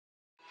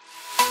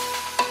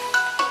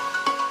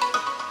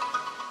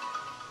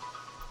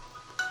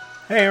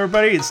Hey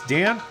everybody, it's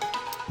Dan.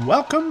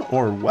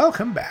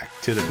 Welcome back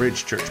to the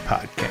Bridge Church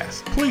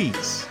Podcast.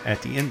 Please,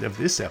 at the end of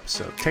this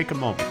episode, take a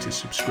moment to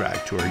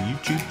subscribe to our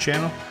YouTube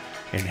channel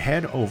and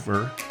head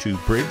over to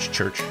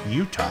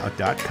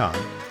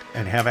bridgechurchutah.com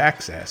and have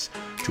access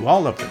to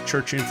all of the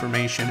church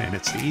information, and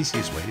it's the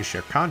easiest way to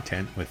share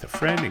content with a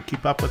friend and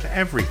keep up with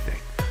everything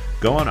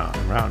going on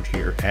around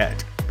here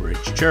at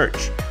Bridge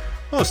Church.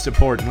 Most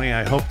importantly,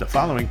 I hope the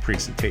following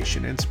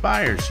presentation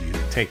inspires you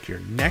to take your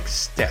next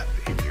step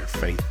in your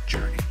faith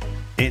journey.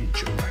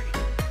 Enjoy.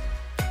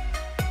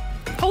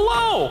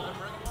 Hello!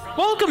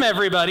 Welcome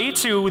everybody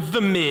to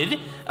The Mid.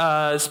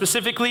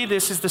 Specifically,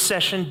 this is the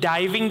session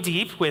Diving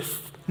Deep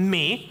with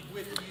me.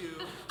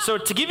 So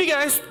to give you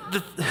guys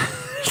the...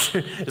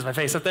 Is my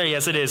face up there?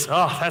 Yes, it is.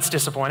 Oh, that's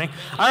disappointing.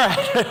 All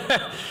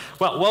right.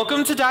 Well,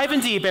 welcome to Diving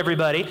Deep,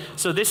 everybody.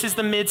 So this is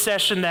the mid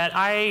session that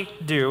I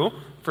do,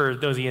 for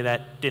those of you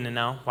that didn't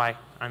know why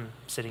I'm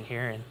sitting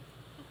here and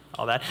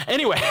all that.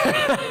 Anyway,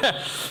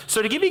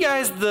 so to give you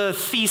guys the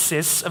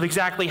thesis of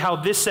exactly how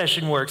this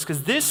session works,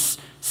 because this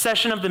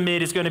session of the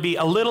mid is going to be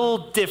a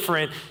little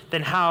different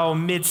than how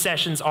mid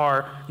sessions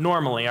are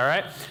normally, all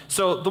right?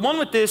 So the one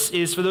with this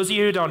is, for those of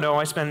you who don't know,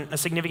 I spent a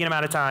significant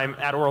amount of time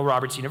at Oral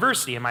Roberts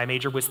University, and my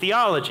major was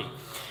theology.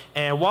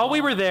 And while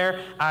we were there,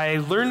 I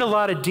learned a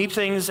lot of deep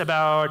things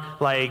about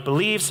like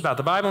beliefs, about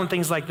the Bible and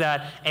things like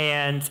that,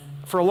 and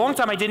for a long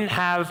time, I didn't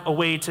have a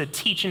way to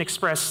teach and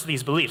express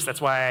these beliefs. That's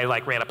why I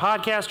ran a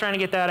podcast trying to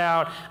get that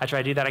out. I try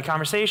to do that in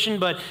conversation,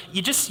 but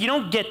you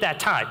don't get that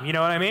time, you know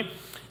what I mean?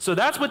 So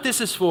that's what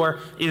this is for,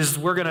 is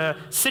we're gonna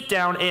sit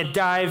down and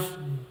dive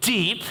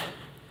deep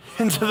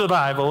into the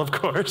Bible, of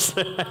course.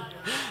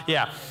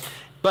 Yeah,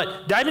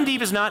 but diving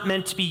deep is not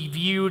meant to be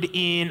viewed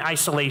in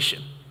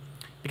isolation,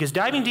 because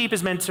diving deep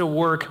is meant to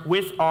work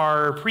with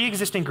our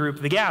pre-existing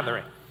group, The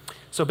Gathering.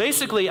 So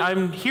basically,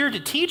 I'm here to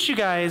teach you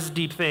guys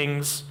deep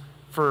things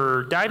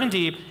for diving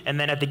deep, and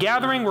then at The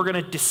Gathering, we're going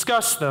to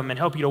discuss them and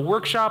help you to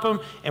workshop them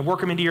and work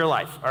them into your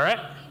life, all right?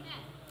 Amen.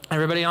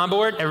 Everybody on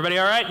board? Everybody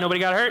all right? Nobody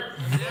got hurt?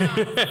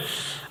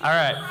 All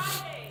right.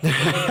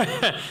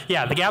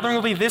 Yeah, The Gathering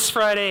will be this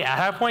Friday at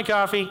Half Point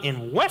Coffee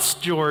in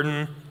West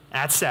Jordan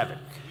at 7.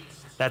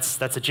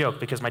 That's a joke,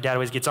 because my dad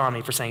always gets on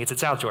me for saying it's at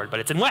South Jordan, but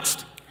it's in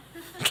West.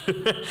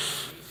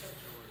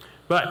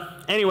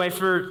 But anyway,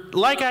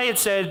 like I had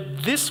said,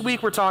 this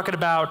week we're talking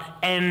about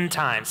end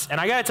times. And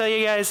I gotta tell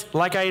you guys,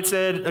 like I had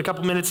said a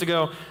couple minutes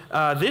ago,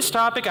 this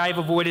topic I've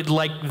avoided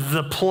like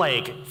the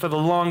plague for the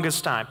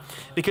longest time.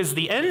 Because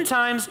the end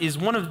times is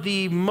one of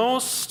the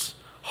most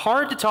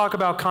hard to talk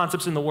about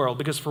concepts in the world.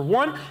 Because for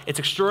one, it's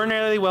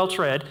extraordinarily well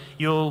tread.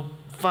 You'll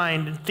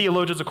find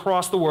theologians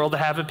across the world that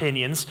have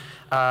opinions.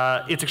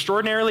 It's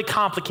extraordinarily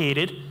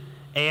complicated.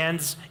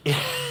 And...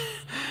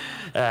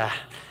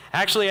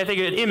 Actually, I think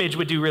an image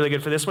would do really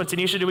good for this one.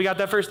 Tanisha, do we got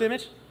that first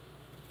image?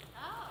 Oh.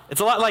 It's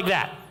a lot like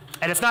that,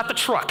 and it's not the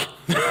truck.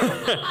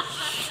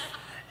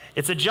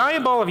 It's a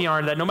giant ball of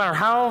yarn that no matter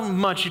how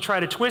much you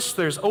try to twist,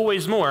 there's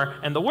always more.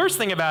 And the worst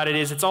thing about it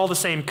is it's all the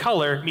same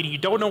color, meaning you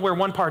don't know where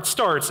one part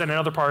starts and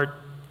another part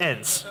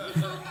ends.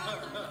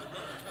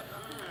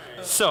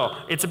 So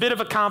it's a bit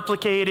of a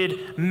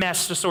complicated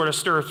mess to sort of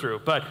stir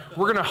through, but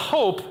we're going to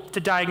hope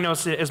to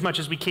diagnose it as much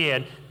as we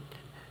can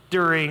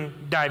during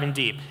Diving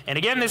Deep. And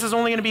again, this is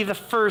only going to be the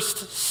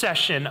first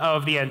session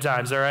of the end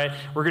times, all right?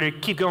 We're going to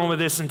keep going with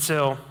this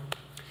until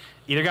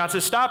either got to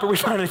stop or we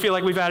finally feel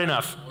like we've had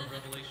enough.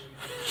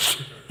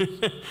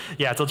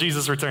 Yeah, until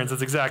Jesus returns.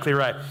 That's exactly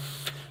right.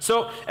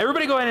 So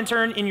everybody go ahead and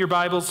turn in your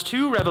Bibles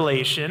to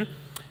Revelation.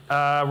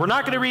 We're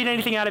not going to read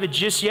anything out of it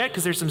just yet,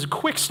 because there's some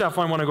quick stuff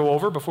I want to go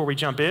over before we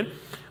jump in.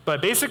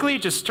 But basically,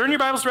 just turn your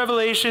Bibles to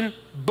Revelation,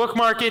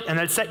 bookmark it, and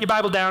then set your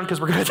Bible down,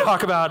 because we're going to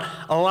talk about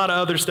a lot of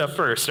other stuff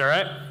first, all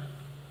right?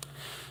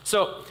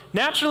 So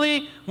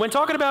naturally, when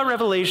talking about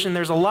Revelation,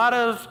 there's a lot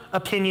of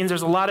opinions,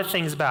 there's a lot of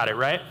things about it,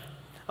 right?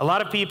 A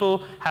lot of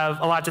people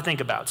have a lot to think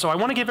about. So I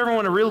want to give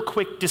everyone a real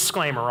quick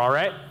disclaimer, all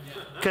right?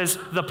 Because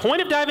the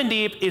point of Diving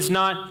Deep is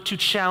not to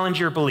challenge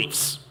your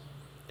beliefs.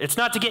 It's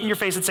not to get in your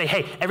face and say,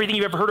 hey, everything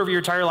you've ever heard over your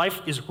entire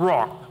life is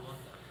wrong.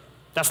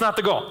 That's not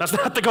the goal. That's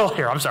not the goal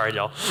here. I'm sorry,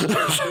 Jill.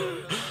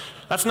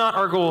 That's not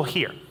our goal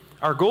here.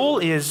 Our goal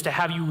is to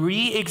have you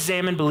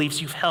re-examine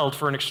beliefs you've held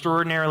for an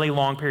extraordinarily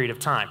long period of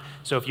time.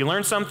 So if you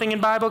learn something in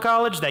Bible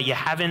college that you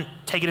haven't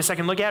taken a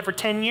second look at for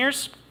 10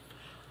 years,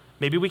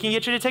 maybe we can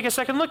get you to take a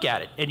second look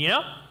at it. And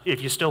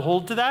if you still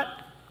hold to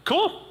that,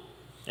 cool.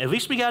 At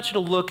least we got you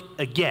to look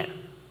again.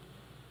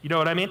 You know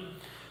what I mean?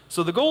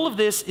 So the goal of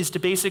this is to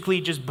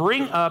basically just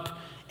bring up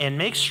and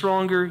make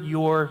stronger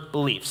your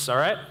beliefs, all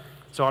right?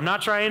 So I'm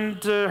not trying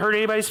to hurt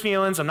anybody's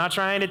feelings. I'm not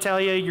trying to tell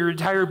you your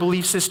entire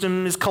belief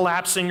system is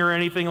collapsing or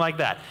anything like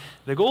that.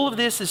 The goal of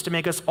this is to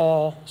make us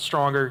all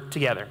stronger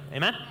together.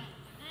 Amen?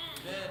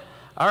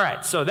 All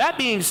right, so that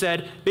being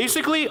said,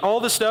 basically all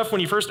the stuff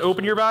when you first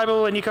open your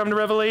Bible and you come to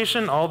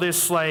Revelation, all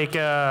this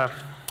author,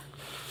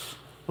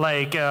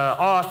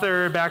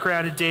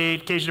 background and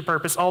date, occasion and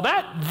purpose, all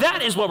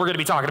that is what we're going to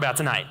be talking about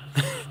tonight.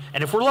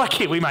 And if we're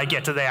lucky, we might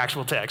get to the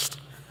actual text.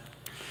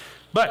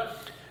 But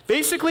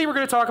basically we're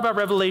going to talk about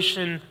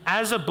Revelation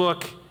as a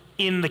book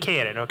in the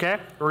canon, okay?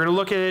 We're going to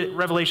look at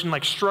Revelation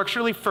like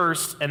structurally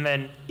first, and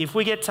then if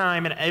we get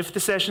time and if the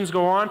sessions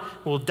go on,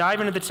 we'll dive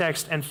into the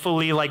text and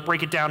fully like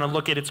break it down and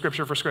look at it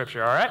scripture for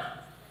scripture, all right?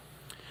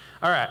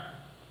 All right.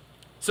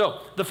 So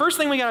the first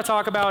thing we got to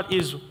talk about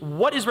is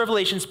what is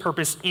Revelation's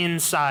purpose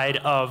inside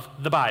of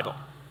the Bible?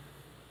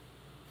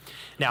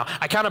 Now,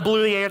 I kind of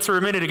blew the answer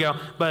a minute ago,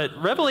 but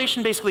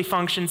Revelation basically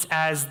functions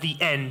as the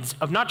end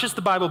of not just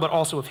the Bible, but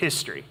also of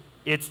history.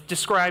 It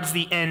describes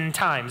the end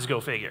times,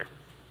 go figure,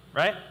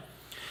 right?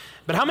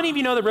 But how many of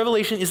you know that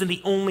Revelation isn't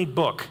the only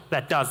book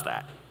that does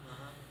that?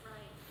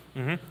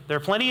 Mm-hmm. There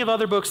are plenty of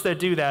other books that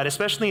do that,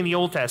 especially in the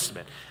Old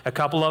Testament. A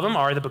couple of them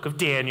are the book of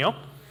Daniel.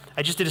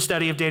 I just did a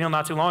study of Daniel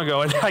not too long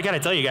ago, and I got to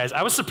tell you guys,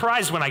 I was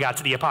surprised when I got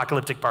to the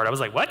apocalyptic part. I was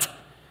like, what?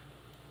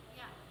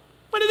 Yeah.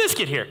 When did this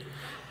get here?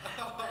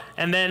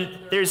 And then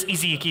there's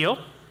Ezekiel.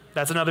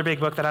 That's another big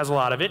book that has a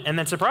lot of it. And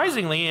then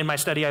surprisingly, in my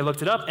study, I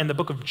looked it up, and the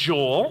book of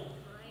Joel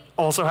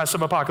also has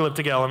some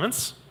apocalyptic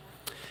elements.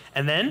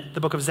 And then the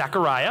book of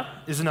Zechariah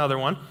is another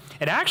one.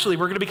 And actually,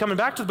 we're going to be coming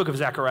back to the book of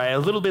Zechariah a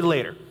little bit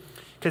later.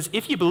 Because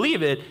if you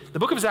believe it, the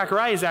book of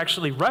Zechariah is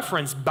actually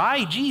referenced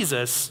by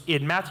Jesus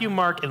in Matthew,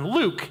 Mark, and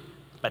Luke,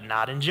 but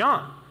not in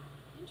John.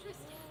 Interesting.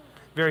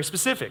 Very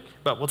specific.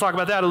 But we'll talk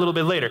about that a little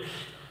bit later.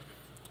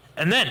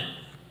 And then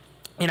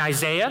in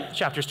Isaiah,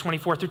 chapters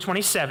 24 through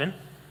 27,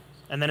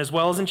 and then as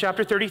well as in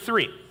chapter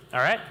 33. All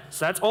right?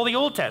 So that's all the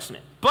Old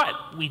Testament.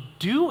 But we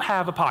do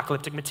have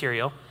apocalyptic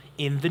material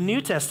in the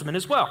New Testament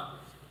as well.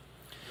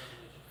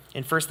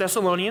 In 1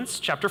 Thessalonians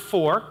chapter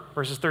 4,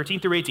 verses 13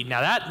 through 18.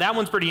 Now that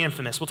one's pretty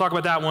infamous. We'll talk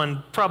about that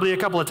one probably a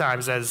couple of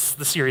times as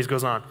the series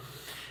goes on.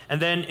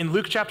 And then in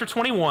Luke chapter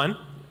 21,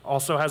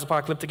 also has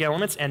apocalyptic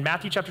elements, and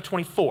Matthew chapter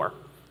 24.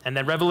 And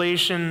then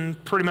Revelation,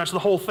 pretty much the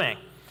whole thing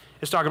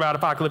is talking about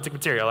apocalyptic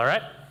material, all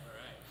right?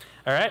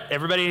 All right,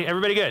 everybody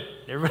good?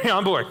 Everybody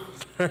on board?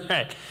 All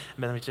right.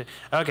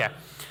 Okay.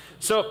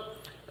 So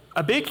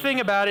a big thing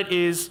about it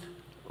is,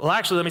 well,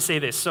 actually, let me say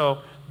this. So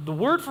the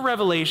word for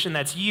revelation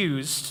that's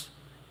used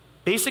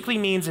basically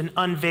means an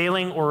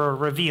unveiling or a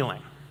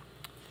revealing.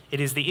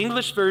 It is the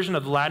English version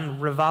of the Latin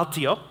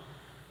revelatio,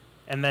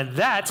 and then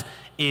that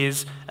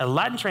is a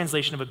Latin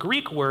translation of a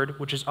Greek word,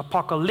 which is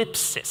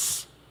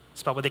apocalypsis,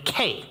 spelled with a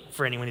K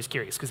for anyone who's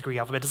curious, because the Greek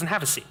alphabet doesn't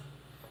have a C.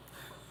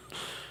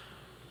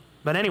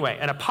 But anyway,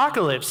 an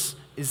apocalypse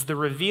is the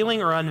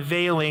revealing or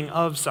unveiling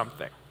of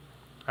something,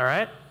 all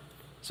right?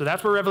 So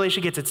that's where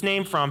Revelation gets its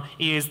name from,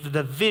 is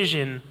the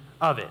vision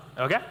of it,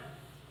 okay?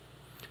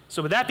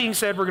 So with that being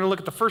said, we're going to look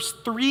at the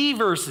first 3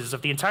 verses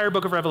of the entire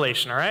book of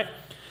Revelation, all right?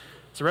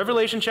 So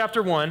Revelation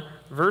chapter 1,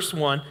 verse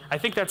 1. I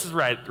think that's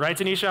right. Right,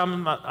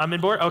 Tanisha? I'm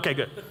in board? Okay,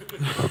 good.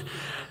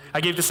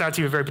 I gave this out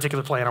to you a very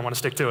particular plan. I want to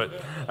stick to it.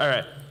 All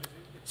right.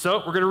 So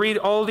we're going to read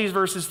all these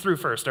verses through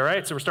first, all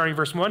right? So we're starting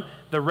verse 1.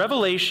 The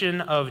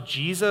revelation of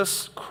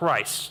Jesus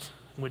Christ,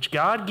 which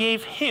God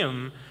gave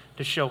him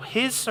to show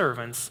his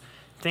servants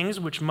things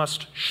which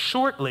must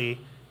shortly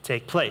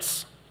take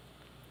place.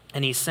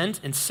 And he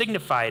sent and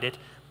signified it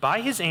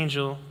by his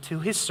angel to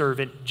his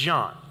servant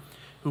John,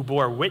 who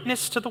bore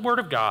witness to the word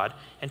of God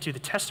and to the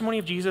testimony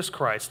of Jesus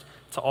Christ,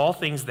 to all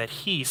things that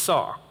he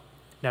saw.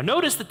 Now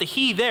notice that the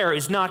he there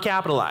is not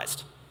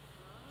capitalized.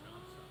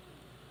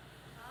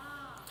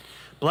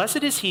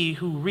 Blessed is he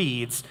who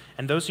reads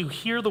and those who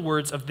hear the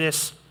words of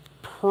this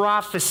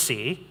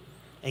prophecy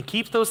and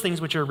keep those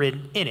things which are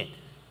written in it,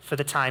 for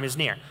the time is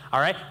near. All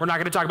right? We're not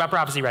going to talk about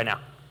prophecy right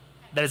now.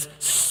 That is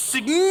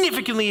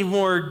significantly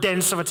more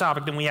dense of a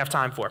topic than we have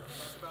time for.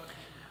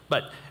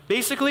 But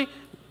basically,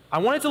 I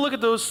wanted to look at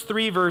those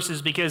 3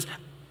 verses because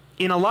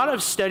in a lot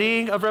of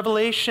studying of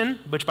Revelation,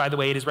 which by the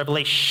way, it is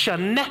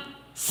revelation,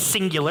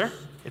 singular.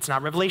 It's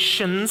not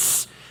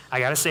revelations. I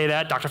got to say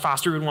that. Dr.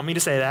 Foster would want me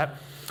to say that.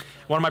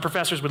 One of my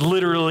professors would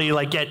literally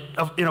like get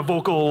in a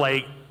vocal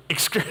like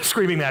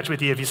screaming match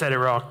with you if you said it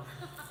wrong.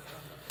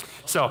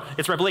 So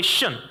it's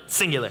revelation,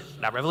 singular,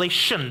 not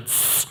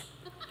revelations.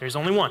 There's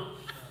only one.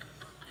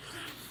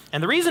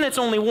 And the reason it's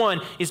only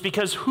one is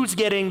because who's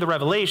getting the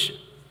revelation?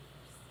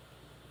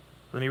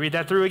 Let me read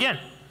that through again.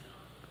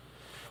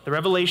 The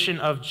revelation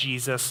of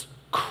Jesus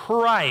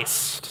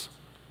Christ,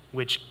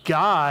 which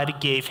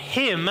God gave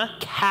him,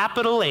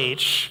 capital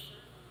H,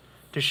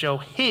 to show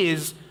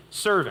his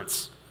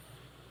servants.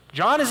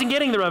 John isn't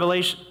getting the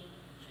revelation.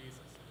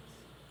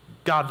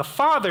 God the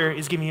Father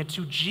is giving it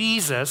to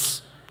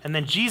Jesus, and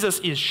then Jesus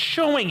is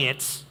showing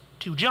it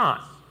to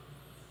John.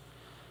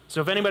 So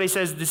if anybody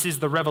says this is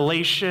the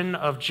revelation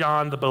of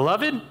John the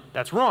Beloved,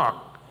 that's wrong.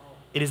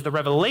 It is the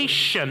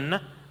revelation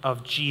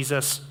of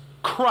Jesus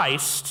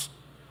Christ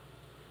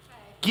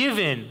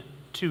given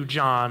to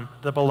John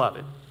the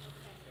Beloved.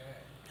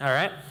 All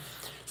right?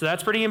 So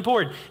that's pretty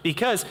important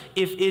because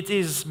if it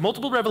is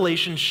multiple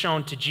revelations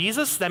shown to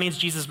Jesus, that means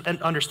Jesus'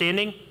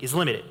 understanding is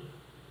limited.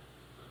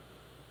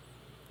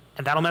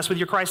 And that'll mess with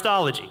your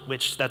Christology,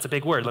 which that's a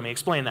big word. Let me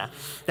explain that.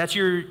 That's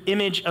your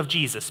image of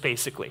Jesus,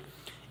 basically.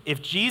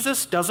 If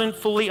Jesus doesn't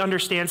fully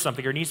understand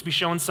something or needs to be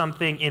shown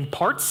something in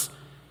parts,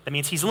 that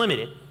means he's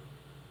limited.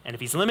 And if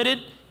he's limited,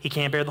 he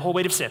can't bear the whole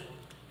weight of sin.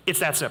 It's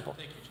that simple.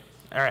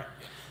 All right.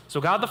 So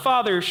God the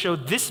Father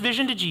showed this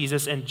vision to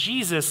Jesus, and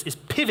Jesus is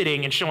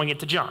pivoting and showing it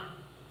to John.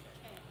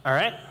 All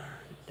right?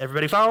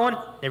 Everybody following?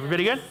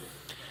 Everybody good?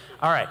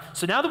 All right.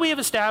 So now that we have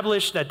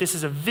established that this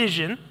is a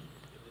vision,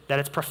 that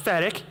it's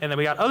prophetic, and that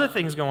we got other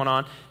things going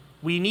on,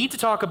 we need to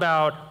talk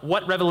about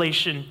what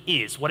Revelation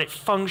is, what it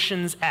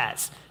functions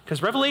as.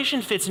 Because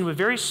Revelation fits into a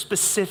very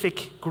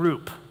specific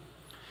group,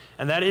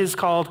 and that is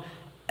called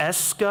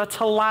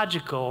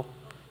eschatological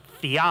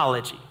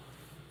theology.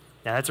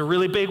 Now, that's a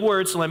really big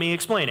word, so let me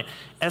explain it.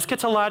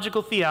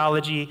 Eschatological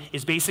theology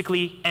is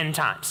basically end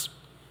times,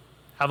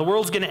 how the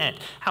world's going to end,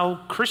 how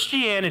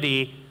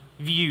Christianity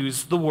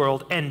views the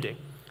world ending.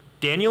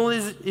 Daniel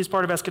is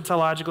part of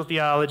eschatological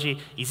theology,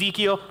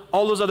 Ezekiel,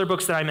 all those other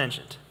books that I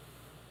mentioned.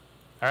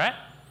 All right?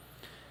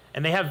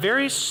 And they have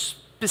very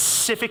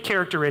specific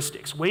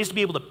characteristics, ways to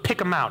be able to pick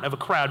them out of a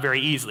crowd very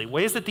easily,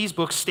 ways that these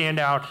books stand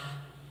out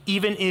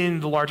even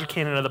in the larger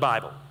canon of the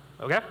Bible.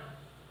 Okay?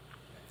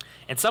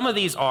 And some of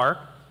these are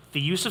the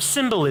use of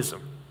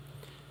symbolism.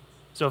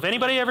 So if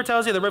anybody ever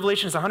tells you that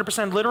Revelation is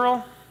 100%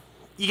 literal,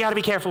 you got to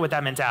be careful with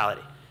that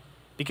mentality.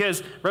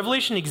 Because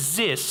Revelation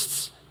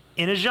exists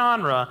in a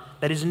genre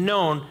that is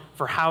known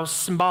for how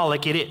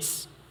symbolic it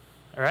is.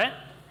 All right?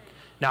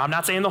 Now, I'm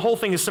not saying the whole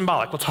thing is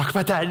symbolic. We'll talk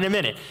about that in a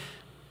minute.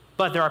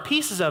 But there are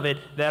pieces of it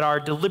that are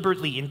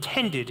deliberately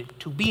intended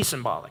to be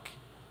symbolic.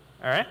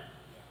 All right?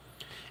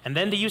 And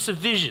then the use of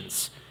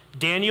visions.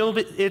 Daniel,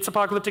 its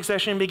apocalyptic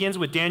section begins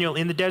with Daniel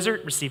in the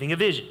desert receiving a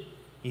vision.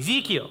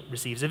 Ezekiel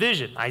receives a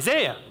vision.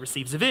 Isaiah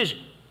receives a vision.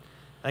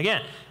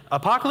 Again,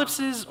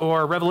 apocalypses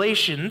or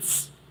revelation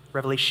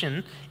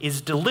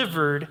is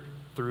delivered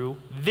through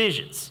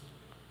visions.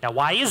 Now,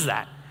 why is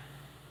that?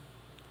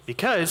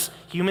 Because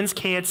humans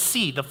can't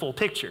see the full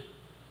picture.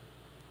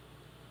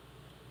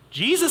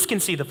 Jesus can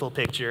see the full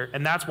picture,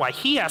 and that's why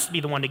he has to be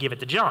the one to give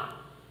it to John.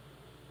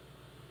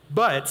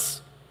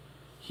 But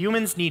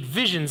humans need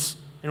visions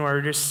in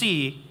order to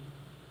see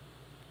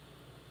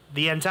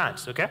the end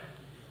times, okay?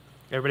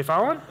 Everybody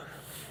following?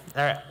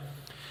 All right.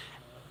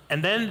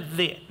 And then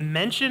the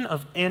mention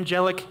of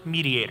angelic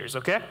mediators,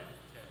 okay?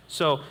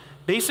 So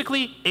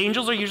basically,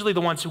 angels are usually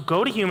the ones who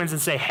go to humans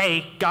and say,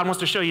 hey, God wants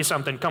to show you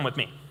something, come with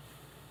me.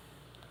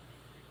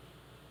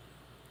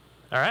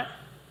 All right?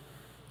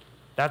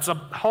 That's a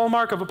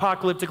hallmark of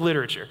apocalyptic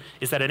literature,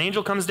 is that an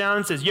angel comes down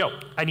and says, yo,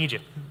 I need you,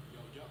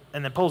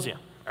 and then pulls you,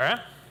 all right?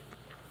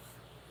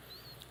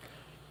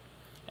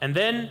 And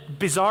then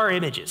bizarre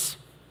images.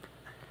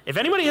 If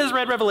anybody has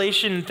read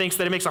Revelation and thinks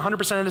that it makes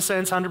 100% of the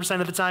sense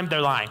 100% of the time, they're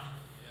lying.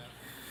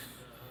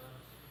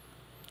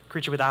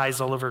 Creature with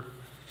eyes all over.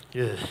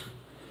 Ugh.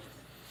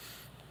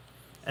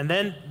 And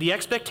then the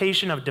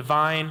expectation of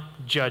divine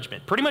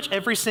judgment. Pretty much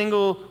every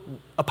single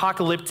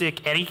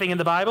apocalyptic anything in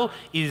the Bible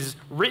is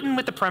written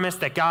with the premise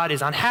that God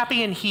is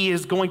unhappy and he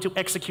is going to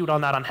execute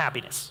on that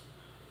unhappiness.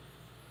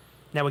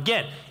 Now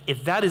again,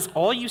 if that is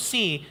all you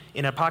see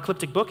in an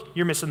apocalyptic book,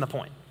 you're missing the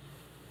point.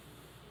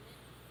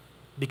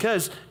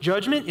 Because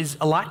judgment is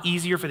a lot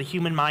easier for the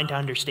human mind to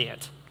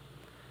understand.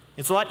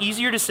 It's a lot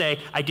easier to say,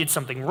 I did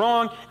something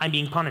wrong, I'm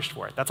being punished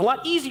for it. That's a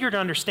lot easier to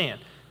understand.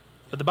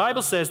 But the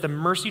Bible says that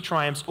mercy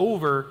triumphs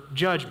over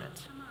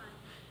judgment.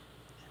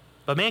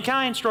 But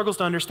mankind struggles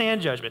to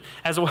understand judgment.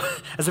 As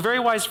a very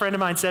wise friend of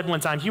mine said one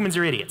time, humans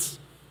are idiots.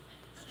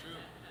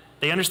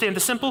 They understand the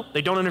simple,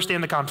 they don't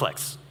understand the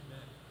complex.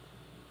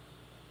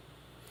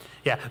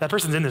 Yeah, that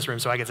person's in this room,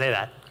 so I can say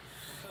that.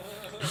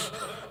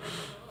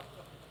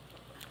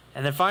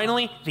 And then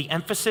finally, the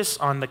emphasis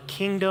on the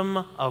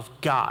kingdom of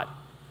God.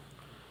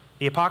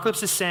 The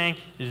apocalypse is saying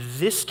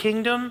this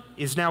kingdom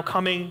is now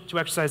coming to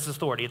exercise its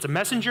authority. It's a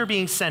messenger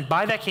being sent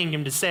by that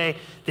kingdom to say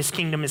this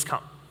kingdom is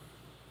come.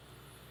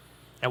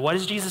 And what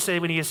does Jesus say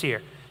when he is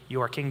here?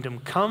 Your kingdom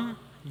come,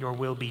 your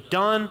will be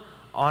done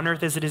on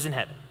earth as it is in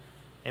heaven.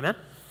 Amen?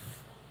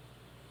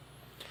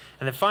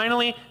 And then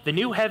finally, the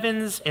new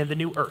heavens and the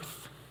new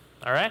earth.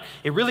 All right?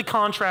 It really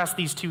contrasts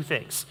these two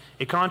things.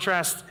 It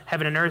contrasts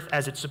heaven and earth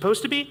as it's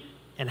supposed to be,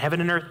 and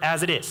heaven and earth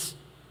as it is.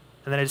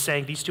 And then it's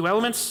saying these two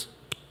elements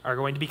are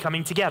going to be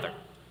coming together.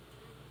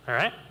 All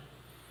right?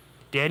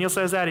 Daniel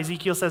says that,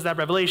 Ezekiel says that,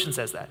 Revelation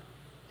says that.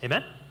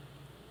 Amen?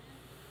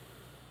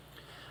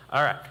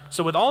 All right.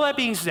 So with all that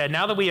being said,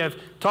 now that we have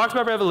talked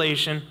about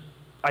Revelation,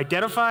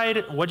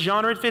 identified what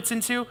genre it fits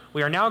into,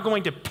 we are now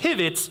going to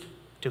pivot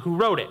to who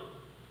wrote it.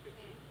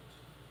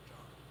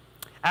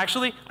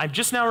 Actually, I'm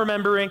just now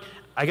remembering,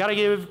 I got to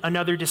give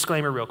another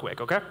disclaimer real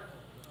quick, okay?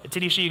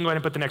 Tanisha, you can go ahead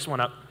and put the next one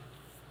up.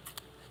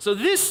 So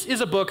this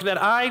is a book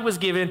that I was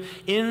given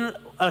in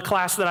a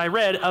class that I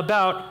read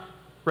about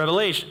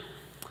Revelation.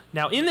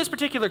 Now, in this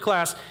particular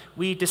class,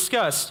 we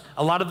discussed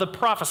a lot of the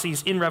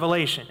prophecies in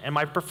Revelation, and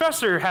my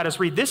professor had us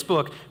read this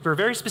book for a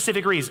very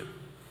specific reason.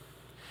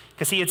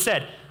 Because he had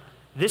said,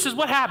 this is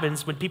what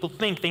happens when people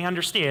think they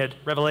understand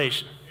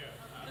Revelation.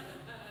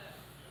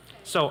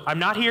 So I'm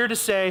not here to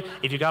say,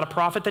 if you got a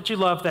prophet that you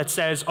love that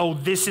says, oh,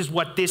 this is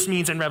what this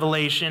means in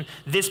Revelation,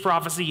 this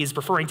prophecy is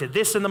referring to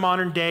this in the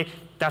modern day,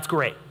 that's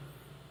great.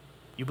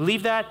 You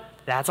believe that?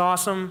 That's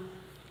awesome.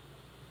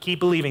 Keep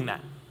believing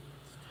that.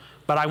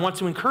 But I want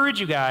to encourage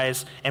you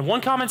guys, and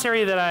one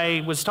commentary that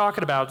I was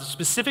talking about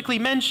specifically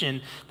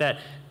mentioned that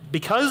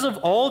because of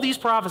all these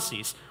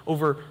prophecies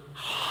over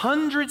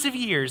hundreds of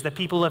years that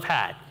people have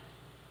had,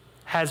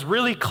 has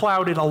really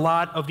clouded a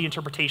lot of the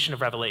interpretation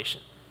of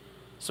Revelation.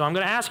 So I'm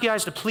going to ask you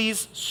guys to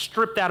please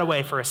strip that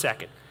away for a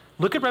second.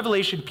 Look at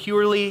Revelation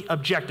purely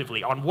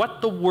objectively, on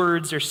what the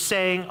words are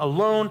saying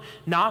alone,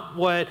 not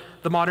what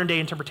the modern day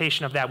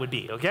interpretation of that would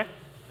be, okay?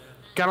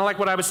 Kind of like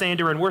what I was saying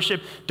during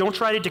worship. Don't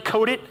try to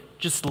decode it,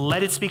 just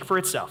let it speak for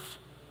itself.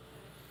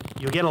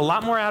 You'll get a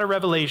lot more out of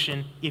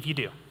Revelation if you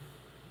do,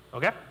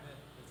 okay?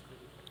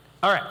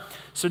 All right,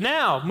 so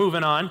now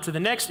moving on to the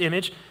next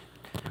image.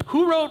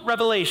 Who wrote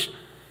Revelation?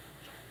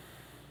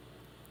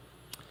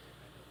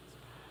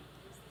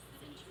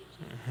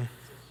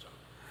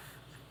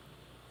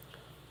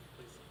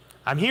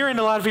 I'm hearing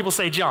a lot of people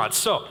say John.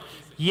 So,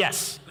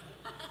 yes,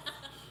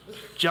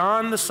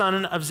 John, the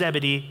son of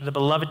Zebedee, the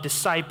beloved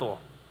disciple,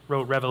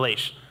 wrote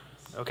Revelation.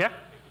 Okay?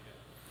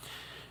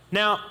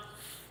 Now,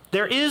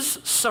 there is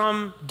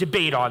some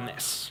debate on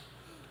this.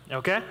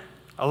 Okay?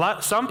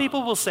 Some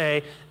people will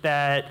say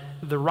that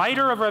the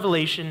writer of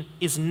Revelation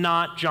is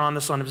not John,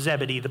 the son of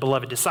Zebedee, the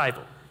beloved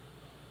disciple.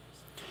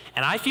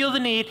 And I feel the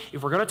need,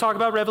 if we're going to talk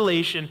about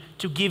Revelation,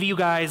 to give you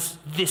guys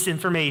this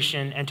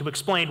information and to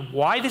explain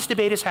why this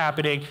debate is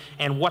happening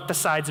and what the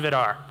sides of it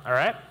are, all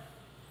right?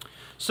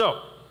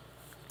 So,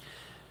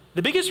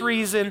 the biggest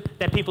reason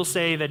that people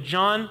say that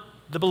John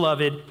the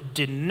Beloved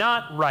did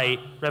not write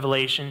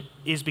Revelation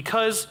is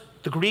because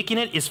the Greek in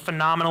it is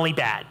phenomenally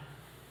bad.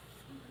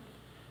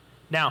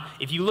 Now,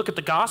 if you look at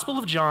the Gospel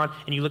of John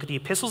and you look at the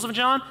epistles of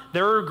John,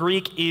 their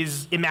Greek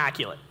is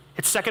immaculate.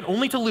 It's second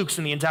only to Luke's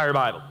in the entire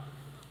Bible.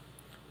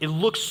 It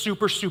looks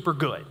super, super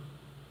good.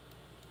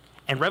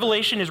 And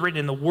Revelation is written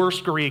in the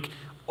worst Greek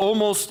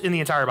almost in the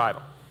entire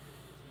Bible.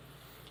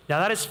 Now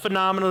that is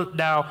phenomenal.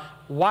 Now,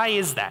 why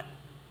is that?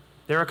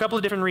 There are a couple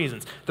of different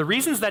reasons. The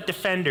reasons that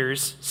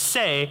defenders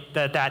say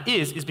that that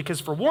is because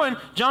for one,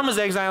 John was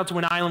exiled to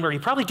an island where he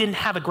probably didn't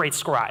have a great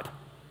scribe.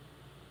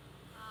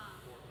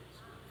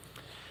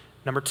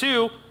 Number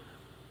two,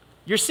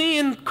 you're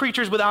seeing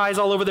creatures with eyes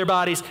all over their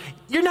bodies.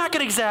 You're not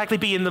going to exactly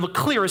be in the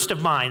clearest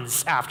of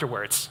minds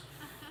afterwards.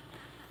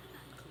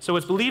 So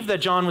it's believed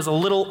that John was a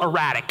little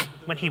erratic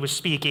when he was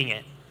speaking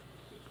it.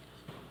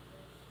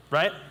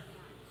 Right?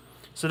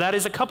 So that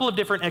is a couple of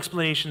different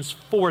explanations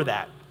for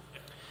that.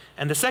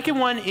 And the second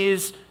one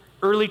is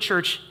early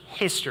church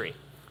history.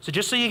 So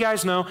just so you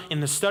guys know,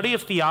 in the study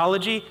of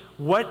theology,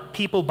 what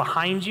people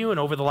behind you and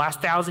over the last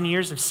 1,000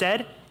 years have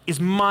said is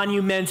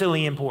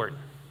monumentally important.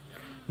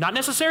 Not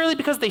necessarily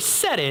because they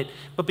said it,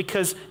 but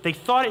because they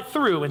thought it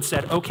through and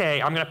said,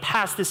 okay, I'm going to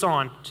pass this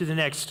on to the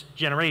next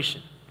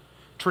generation.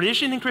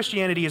 Tradition in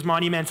Christianity is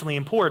monumentally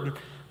important,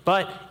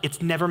 but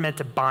it's never meant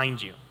to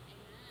bind you.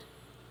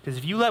 Because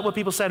if you let what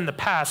people said in the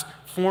past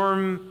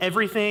form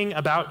everything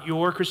about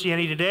your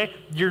Christianity today,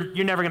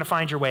 you're never going to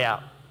find your way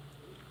out.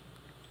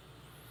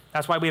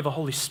 That's why we have a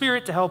Holy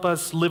Spirit to help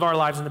us live our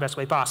lives in the best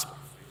way possible.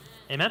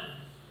 Amen?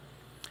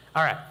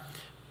 All right.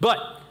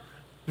 But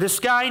this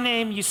guy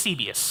named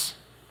Eusebius,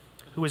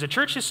 who was a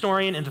church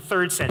historian in the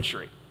 3rd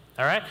century,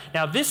 all right?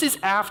 Now, this is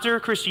after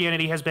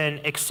Christianity has been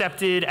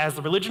accepted as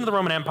the religion of the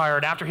Roman Empire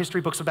and after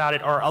history books about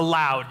it are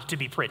allowed to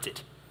be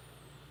printed.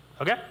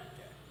 Okay?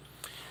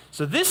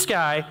 So this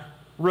guy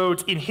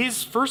wrote in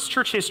his first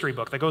church history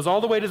book that goes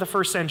all the way to the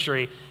 1st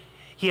century,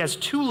 he has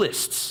 2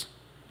 lists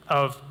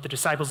of the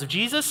disciples of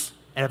Jesus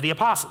and of the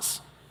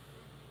apostles.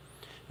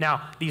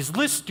 Now, these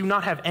lists do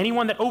not have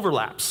anyone that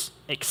overlaps,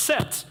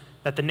 except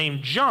that the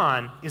name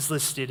John is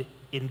listed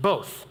in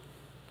both.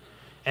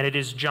 And it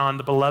is John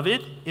the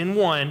Beloved in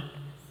one,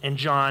 and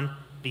John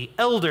the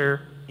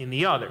Elder in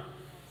the other.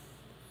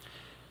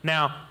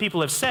 Now, people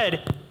have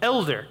said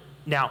elder.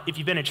 Now, if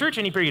you've been in church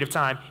any period of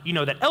time, you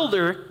know that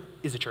elder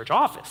is a church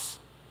office.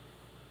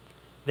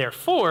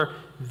 Therefore,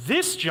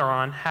 this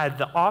John had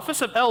the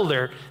office of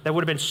elder that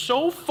would have been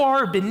so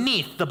far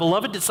beneath the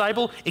beloved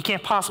disciple, it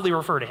can't possibly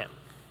refer to him.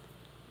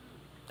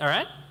 All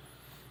right?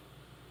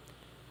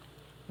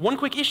 One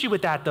quick issue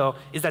with that, though,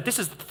 is that this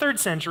is the 3rd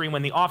century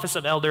when the office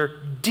of elder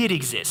did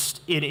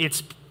exist.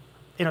 It's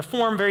in a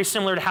form very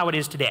similar to how it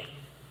is today,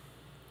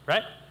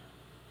 right?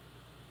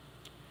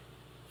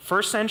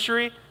 1st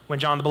century, when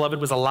John the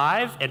Beloved was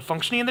alive and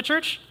functioning in the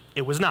church,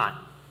 it was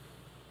not.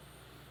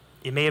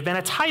 It may have been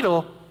a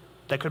title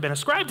that could have been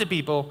ascribed to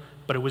people,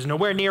 but it was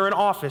nowhere near an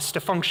office to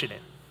function in.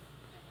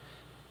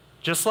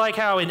 Just like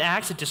how in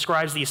Acts it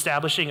describes the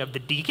establishing of the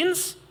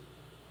deacons,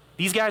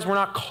 these guys were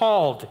not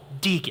called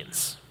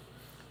deacons.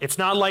 It's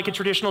not like a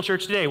traditional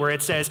church today where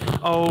it says,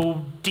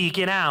 oh,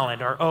 Deacon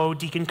Allen, or oh,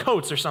 Deacon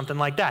Coates, or something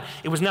like that.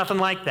 It was nothing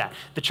like that.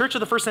 The church of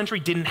the 1st century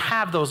didn't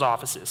have those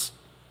offices.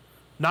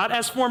 Not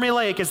as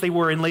formulaic as they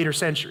were in later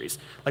centuries.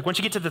 Like once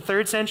you get to the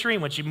 3rd century,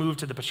 once you move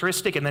to the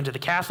patristic and then to the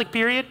Catholic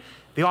period,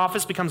 the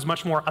office becomes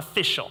much more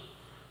official,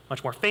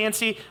 much more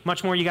fancy,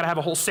 much more you got to have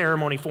a whole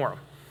ceremony for them.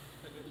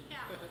 Yeah.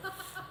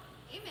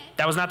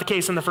 That was not the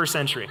case in the 1st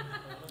century.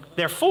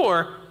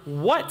 Therefore,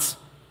 what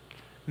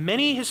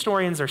many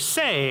historians are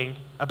saying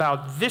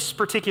about this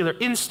particular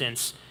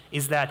instance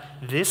is that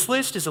this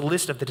list is a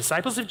list of the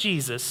disciples of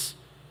Jesus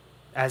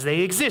as they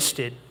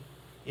existed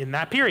in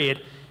that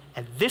period,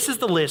 and this is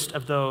the list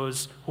of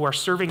those who are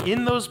serving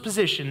in those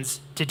positions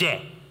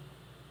today.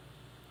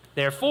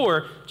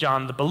 Therefore,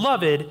 John the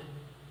Beloved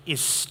is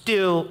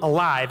still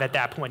alive at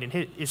that point,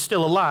 and is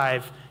still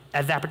alive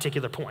at that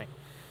particular point.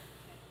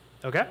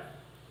 Okay?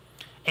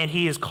 And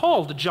he is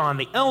called John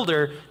the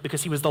Elder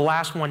because he was the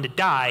last one to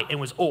die and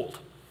was old.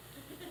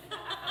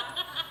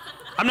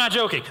 I'm not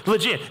joking.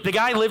 Legit. The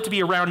guy lived to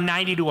be around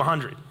 90 to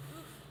 100.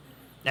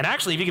 And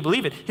actually, if you can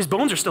believe it, his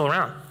bones are still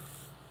around.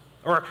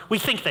 Or we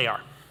think they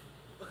are.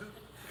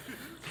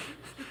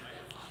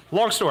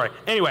 Long story.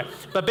 Anyway,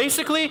 but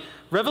basically,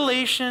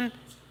 Revelation,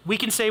 we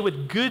can say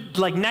with good,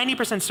 like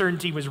 90%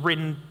 certainty, was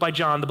written by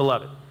John the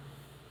Beloved.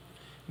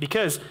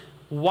 Because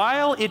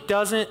while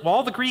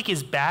the Greek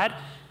is bad,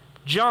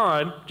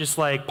 John, just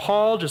like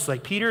Paul, just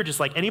like Peter, just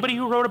like anybody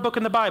who wrote a book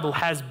in the Bible,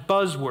 has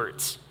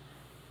buzzwords.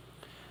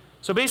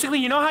 So basically,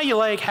 you know how you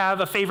like have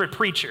a favorite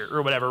preacher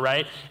or whatever,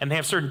 right? And they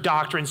have certain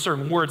doctrines,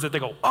 certain words that they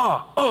go,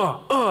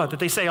 that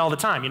they say all the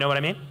time. You know what I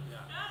mean?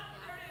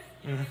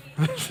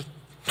 Yeah.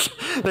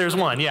 There's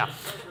one, yeah.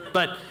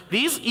 But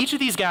each of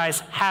these guys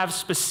have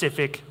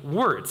specific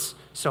words.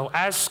 So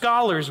as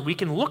scholars, we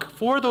can look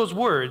for those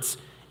words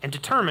and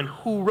determine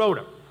who wrote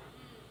them.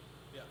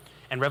 Yeah.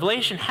 And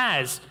Revelation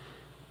has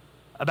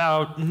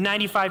about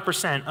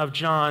 95% of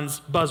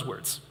John's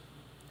buzzwords.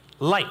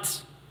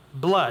 Light,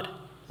 blood,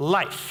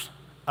 life,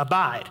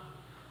 abide.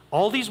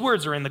 All these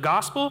words are in the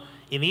gospel,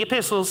 in the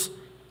epistles,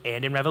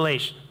 and in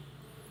Revelation.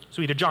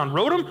 So either John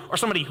wrote them or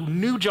somebody who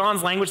knew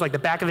John's language like the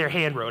back of their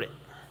hand wrote it.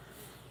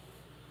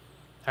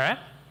 All right?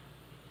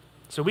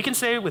 So we can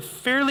say with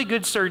fairly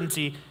good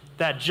certainty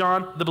that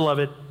John the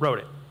Beloved wrote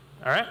it.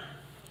 All right?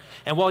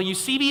 And while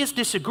Eusebius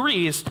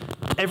disagrees,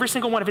 every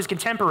single one of his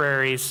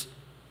contemporaries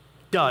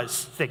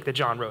does think that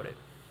John wrote it.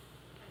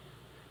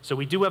 So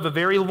we do have a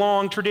very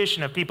long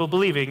tradition of people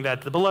believing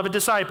that the beloved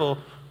disciple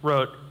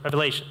wrote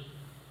Revelation.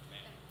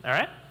 All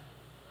right?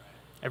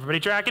 Everybody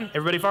tracking?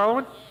 Everybody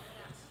following?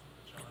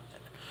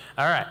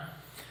 All right.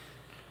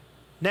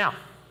 Now,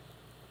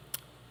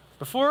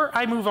 before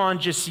I move on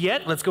just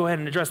yet, let's go ahead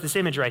and address this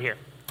image right here.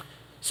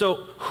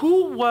 So,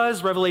 who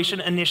was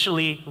Revelation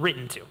initially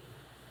written to?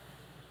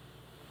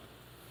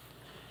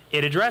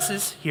 It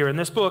addresses, here in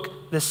this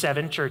book, the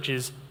 7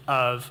 churches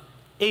of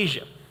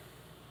Asia.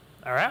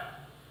 All right?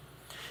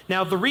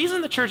 Now, the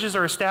reason the churches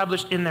are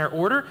established in their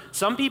order,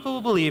 some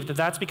people believe that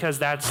that's because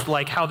that's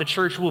like how the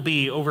church will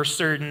be over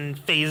certain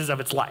phases of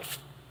its life.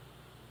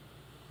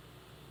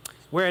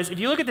 Whereas if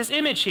you look at this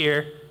image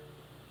here,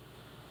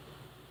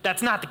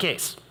 that's not the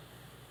case.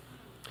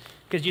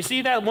 Because you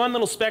see that one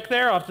little speck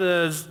there off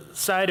the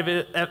side of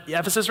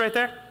Ephesus right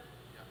there?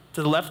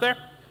 To the left there?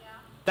 Yeah.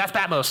 That's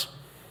Patmos.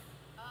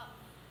 Oh.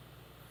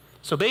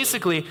 So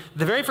basically,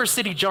 the very first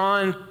city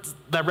John,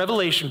 that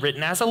Revelation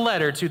written as a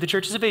letter to the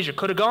churches of Asia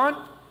could have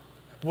gone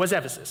was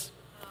Ephesus.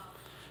 Oh.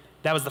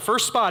 That was the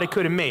first spot it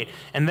could have made.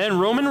 And then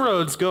Roman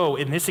roads go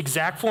in this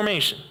exact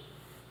formation.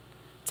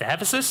 To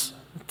Ephesus,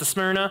 to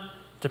Smyrna,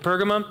 to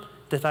Pergamum,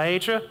 to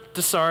Thyatira,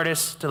 to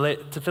Sardis,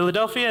 to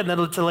Philadelphia, and then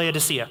to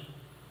Laodicea.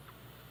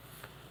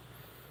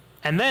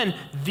 And then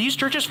these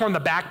churches form the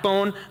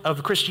backbone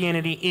of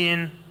Christianity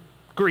in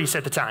Greece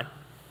at the time.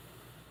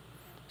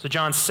 So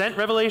John sent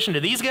Revelation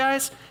to these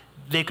guys.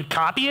 They could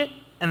copy it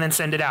and then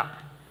send it out.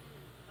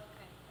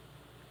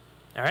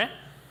 Okay. All right?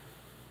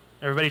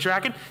 Everybody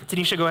tracking?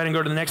 Tanisha, go ahead and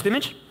go to the next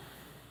image.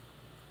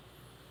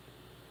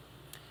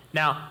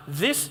 Now,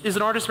 this is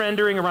an artist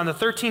rendering around the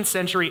 13th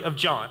century of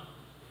John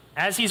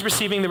as he's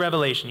receiving the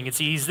revelation. You can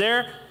see he's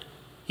there.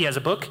 He has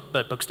a book,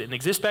 but books didn't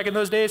exist back in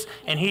those days,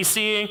 and he's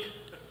seeing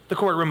the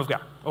courtroom of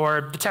God,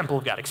 or the temple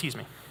of God, excuse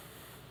me.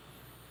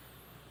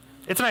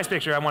 It's a nice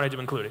picture. I wanted to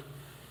include it.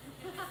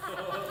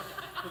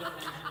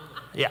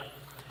 Yeah.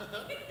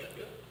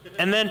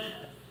 And then,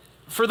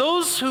 for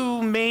those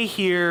who may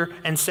hear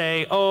and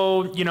say,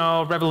 oh, you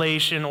know,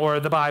 Revelation or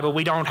the Bible,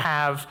 we don't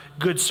have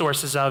good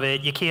sources of it,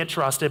 you can't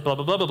trust it, blah,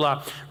 blah, blah, blah,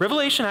 blah.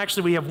 Revelation,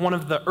 actually, we have one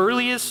of the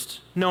earliest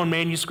known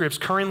manuscripts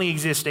currently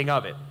existing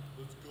of it.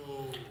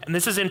 And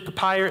this is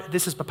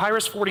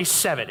Papyrus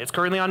 47. It's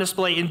currently on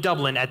display in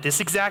Dublin at this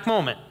exact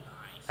moment.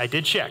 I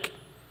did check.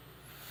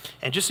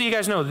 And just so you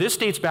guys know, this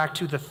dates back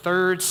to the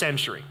 3rd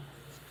century.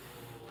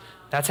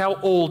 That's how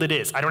old it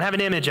is. I don't have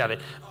an image of it,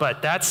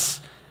 but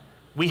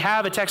we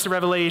have a text of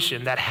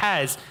Revelation that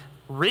has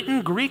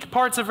written Greek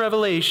parts of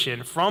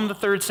Revelation from the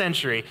 3rd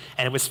century,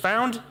 and it was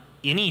found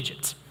in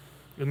Egypt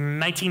in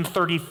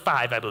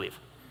 1935, I believe.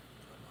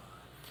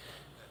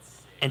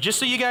 And just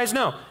so you guys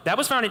know, that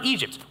was found in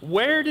Egypt.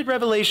 Where did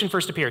Revelation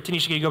first appear?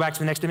 Tanisha, can you go back to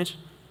the next image?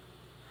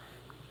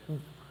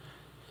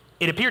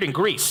 It appeared in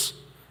Greece.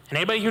 And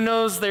anybody who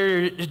knows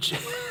their,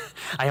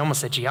 I almost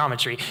said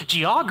geometry,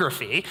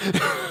 geography,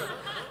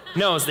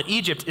 knows that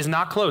Egypt is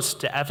not close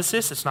to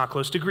Ephesus, it's not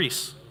close to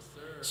Greece.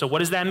 So what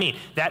does that mean?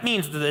 That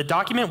means that the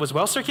document was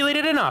well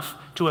circulated enough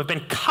to have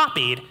been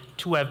copied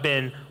to have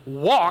been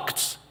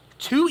walked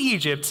to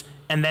Egypt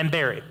and then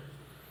buried.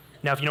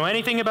 Now, if you know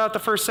anything about the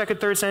 1st, 2nd,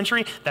 3rd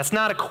century, that's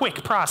not a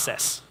quick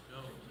process.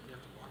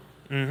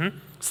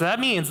 So that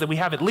means that we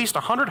have at least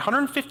 100,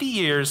 150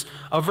 years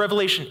of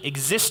revelation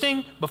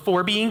existing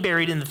before being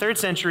buried in the 3rd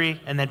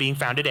century and then being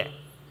found today.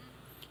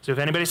 So if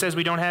anybody says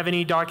we don't have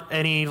any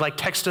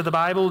text of the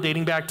Bible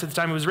dating back to the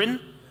time it was written,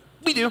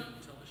 we do.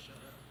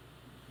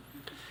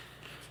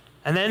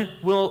 And then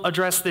we'll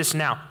address this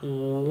now.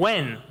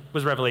 When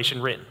was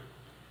Revelation written?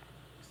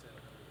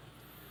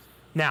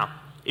 Now,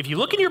 if you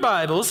look in your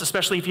Bibles,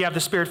 especially if you have the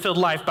Spirit-Filled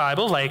Life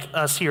Bible like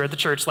us here at the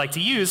church like to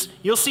use,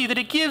 you'll see that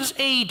it gives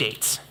a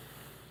date.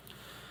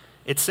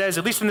 It says,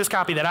 at least in this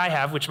copy that I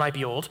have, which might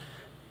be old,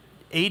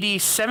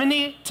 AD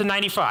 70 to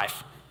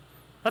 95.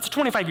 That's a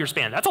 25-year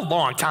span. That's a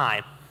long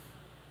time,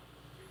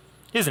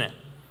 isn't it?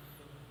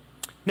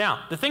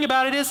 Now, the thing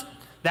about it is,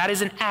 that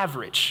is an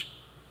average,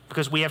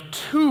 because we have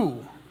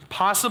 2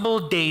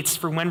 possible dates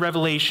for when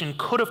Revelation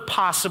could have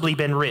possibly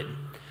been written.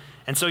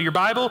 And so your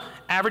Bible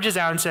averages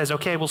out and says,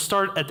 okay, we'll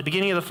start at the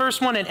beginning of the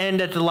first one and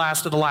end at the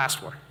last of the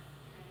last one.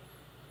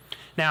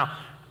 Now,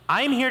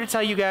 I am here to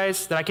tell you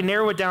guys that I can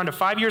narrow it down to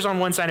 5 years on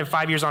one side and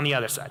 5 years on the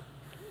other side.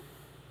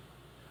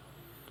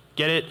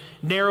 Get it?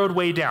 Narrowed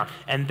way down.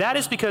 And that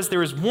is because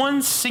there is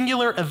one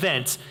singular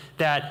event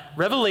that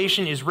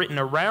Revelation is written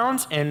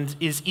around and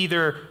is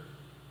either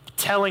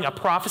telling a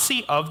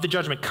prophecy of the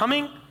judgment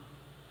coming,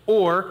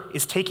 or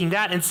is taking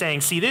that and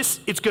saying, see this?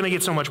 It's going to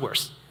get so much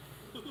worse.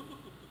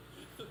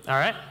 All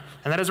right?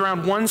 And that is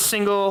around one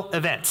single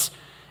event.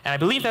 And I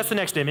believe that's the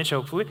next image,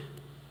 hopefully.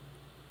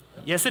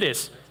 Yes, it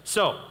is.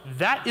 So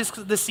that is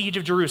the siege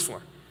of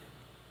Jerusalem.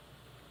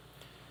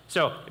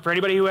 So for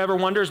anybody who ever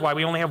wonders why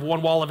we only have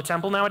one wall of a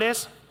temple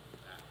nowadays,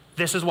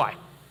 this is why.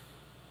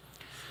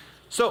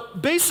 So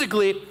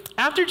basically,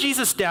 after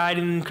Jesus died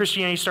and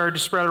Christianity started to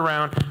spread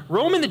around,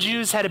 Rome and the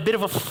Jews had a bit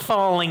of a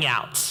falling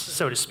out,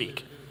 so to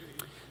speak.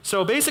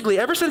 So basically,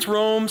 ever since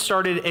Rome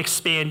started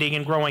expanding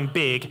and growing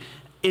big,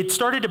 it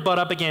started to butt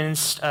up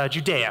against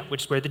Judea,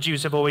 which is where the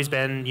Jews have always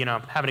been,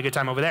 having a good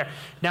time over there.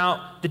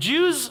 Now, the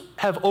Jews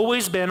have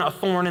always been a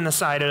thorn in the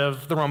side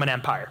of the Roman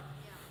Empire.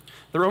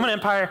 The Roman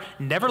Empire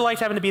never liked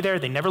having to be there.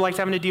 They never liked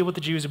having to deal with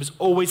the Jews. It was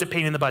always a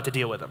pain in the butt to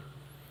deal with them.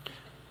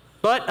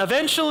 But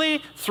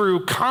eventually,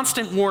 through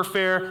constant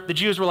warfare, the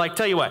Jews were like,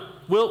 tell you what,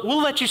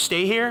 we'll let you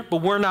stay here,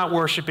 but we're not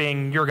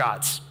worshiping your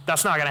gods.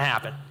 That's not going to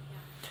happen.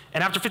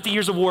 And after 50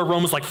 years of war,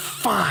 Rome was like,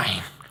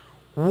 fine,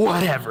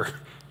 whatever.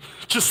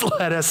 Just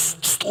let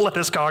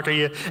us conquer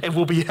you, and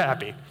we'll be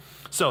happy.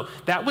 So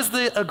that was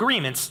the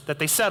agreements that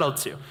they settled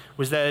to,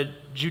 was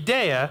that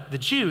Judea, the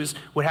Jews,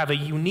 would have a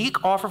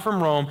unique offer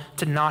from Rome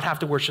to not have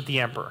to worship the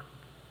emperor.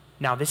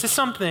 Now, this is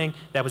something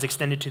that was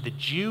extended to the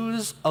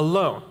Jews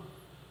alone,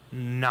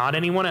 not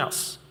anyone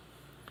else.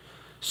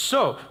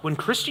 So when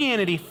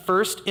Christianity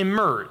first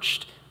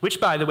emerged,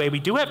 which, by the way, we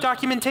do have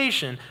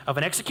documentation of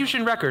an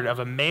execution record of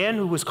a man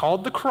who was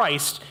called the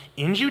Christ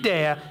in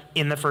Judea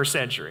in the 1st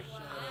century.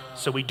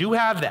 So we do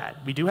have that.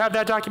 We do have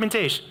that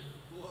documentation.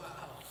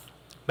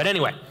 But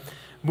anyway,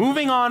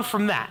 moving on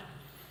from that.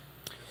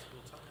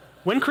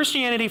 When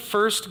Christianity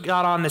first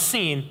got on the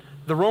scene,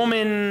 the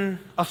Roman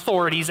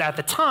authorities at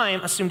the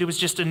time assumed it was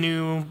just a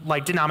new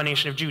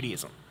denomination of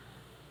Judaism.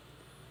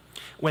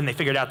 When they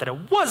figured out that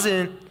it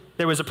wasn't,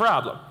 there was a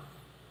problem.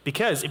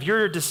 Because if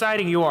you're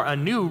deciding you are a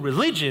new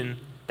religion,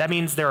 that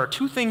means there are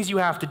 2 things you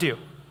have to do.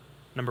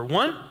 Number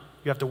 1,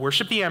 you have to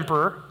worship the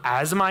emperor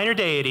as a minor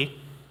deity,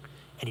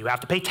 and you have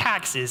to pay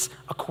taxes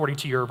according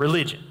to your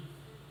religion.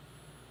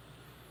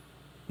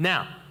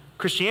 Now,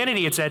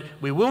 Christianity had said,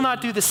 we will not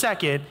do the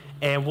second,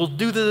 and we'll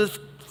do the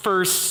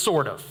first,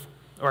 sort of.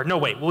 Or no,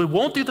 wait, we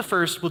won't do the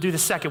first, we'll do the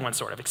second one,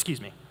 sort of,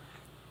 excuse me.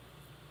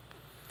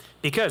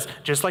 Because,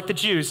 just like the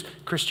Jews,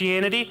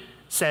 Christianity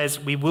says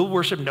we will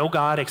worship no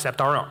God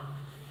except our own.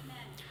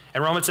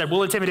 And Rome said,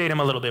 we'll intimidate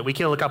him a little bit. We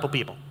kill a couple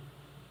people.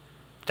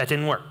 That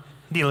didn't work,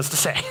 needless to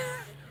say.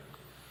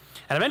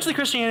 And eventually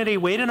Christianity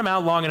waited them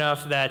out long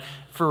enough that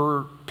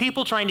for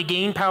people trying to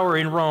gain power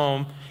in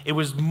Rome, it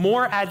was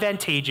more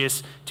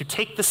advantageous to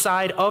take the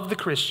side of the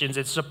Christians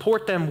and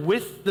support them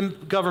with the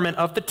government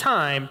of the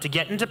time to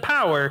get into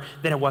power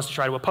than it was to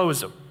try to oppose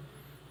them.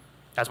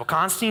 That's what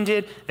Constantine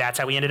did. That's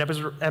how he ended up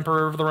as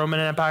emperor of the Roman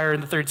Empire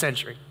in the 3rd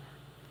century.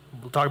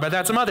 We'll talk about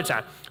that some other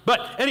time.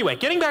 But anyway,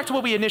 getting back to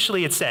what we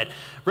initially had said,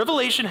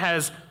 Revelation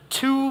has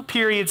 2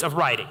 periods of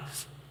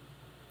writings.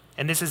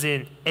 And this is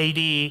in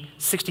AD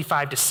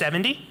 65 to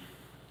 70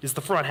 is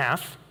the front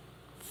half,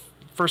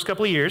 first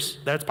couple of years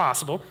that it's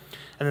possible.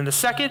 And then the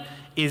second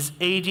is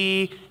AD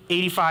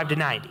 85 to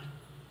 90.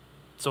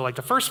 So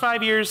the first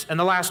 5 years and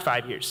the last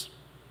 5 years.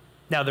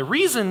 Now, the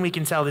reason we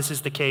can tell this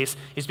is the case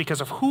is because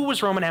of who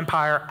was Roman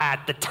Empire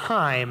at the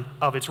time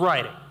of its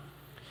writing.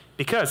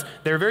 Because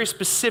there are very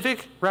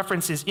specific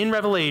references in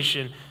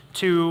Revelation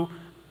to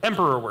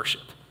emperor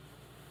worship,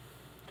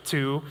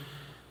 to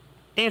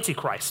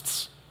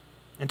antichrists,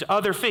 and to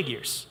other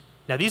figures.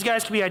 Now, these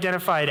guys can be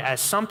identified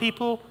as some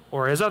people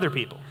or as other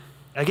people.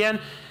 Again,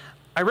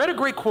 I read a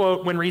great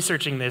quote when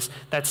researching this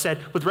that said,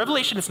 with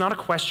Revelation, it's not a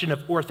question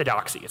of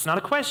orthodoxy. It's not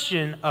a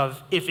question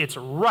of if it's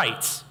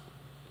right.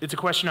 It's a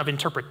question of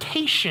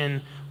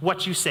interpretation.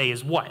 What you say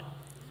is what.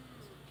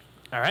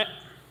 All right?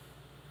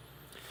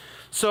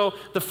 So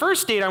the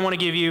first date I want to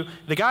give you,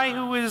 the guy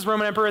who was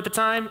Roman emperor at the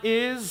time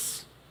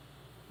is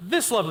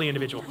this lovely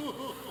individual.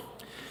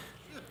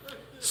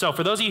 So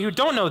for those of you who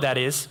don't know who that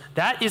is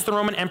the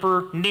Roman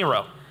Emperor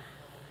Nero.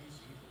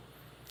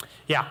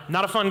 Yeah,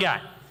 not a fun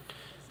guy.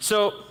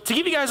 So to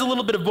give you guys a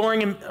little bit of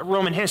boring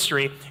Roman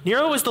history,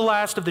 Nero was the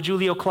last of the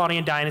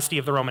Julio-Claudian dynasty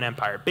of the Roman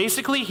Empire.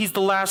 Basically, he's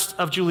the last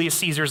of Julius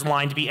Caesar's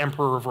line to be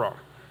emperor of Rome.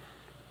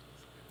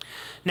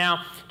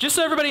 Now, just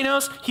so everybody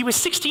knows, he was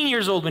 16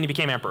 years old when he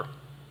became emperor.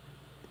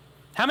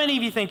 How many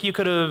of you think you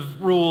could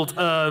have ruled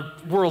a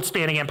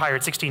world-spanning empire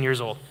at 16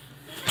 years old?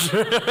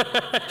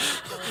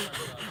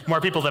 More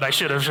people than I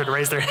should have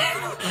raised their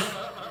hand.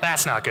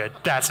 That's not good.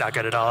 That's not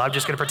good at all. I'm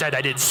just going to pretend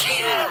I didn't see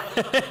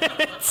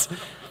it.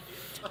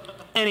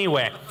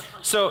 Anyway,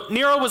 so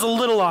Nero was a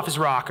little off his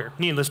rocker,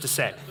 needless to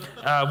say.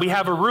 We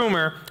have a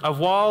rumor of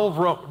while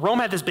Rome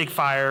had this big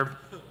fire,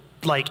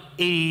 like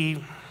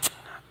a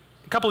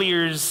couple of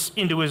years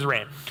into his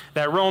reign,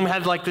 that Rome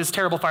had like this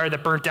terrible fire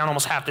that burnt down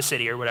almost half the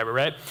city or whatever,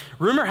 right?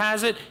 Rumor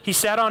has it, he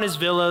sat on his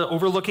villa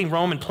overlooking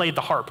Rome and played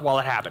the harp while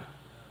it happened.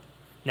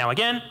 Now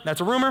again, that's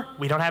a rumor.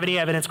 We don't have any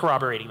evidence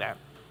corroborating that.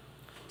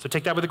 So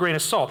take that with a grain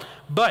of salt.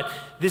 But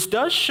this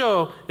does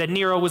show that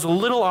Nero was a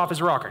little off his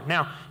rocker.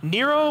 Now,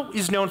 Nero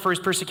is known for his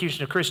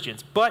persecution of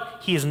Christians, but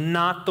he is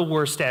not the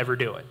worst to ever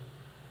do it.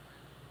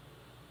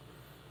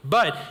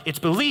 But it's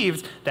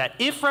believed that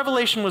if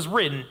Revelation was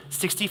written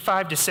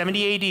 65 to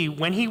 70 AD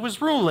when he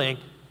was ruling,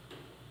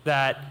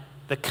 that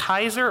the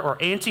Kaiser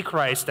or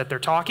Antichrist that they're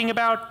talking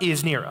about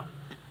is Nero.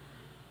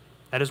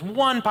 That is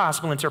one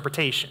possible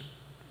interpretation.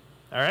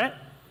 All right?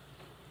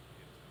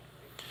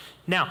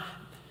 Now,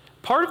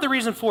 part of the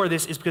reason for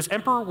this is because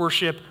emperor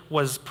worship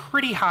was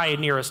pretty high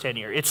in Nero's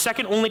tenure. It's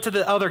second only to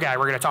the other guy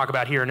we're going to talk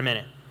about here in a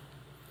minute.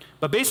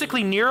 But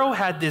basically, Nero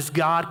had this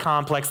god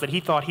complex that he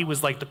thought he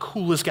was like the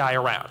coolest guy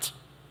around.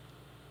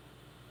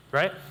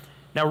 Right?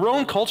 Now,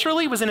 Rome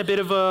culturally was in a bit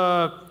of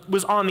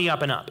was on the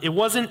up and up. It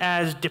wasn't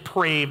as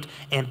depraved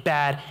and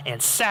bad and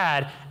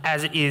sad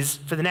as it is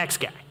for the next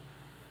guy.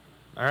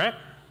 All right?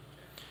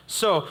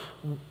 So,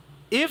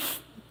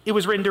 if it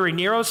was written during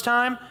Nero's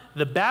time,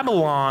 the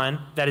Babylon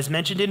that is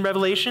mentioned in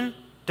Revelation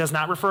does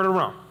not refer to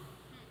Rome.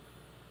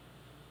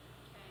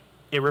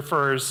 It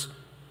refers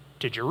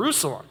to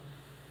Jerusalem.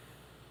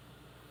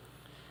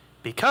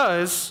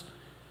 Because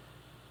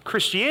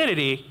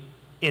Christianity,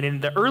 in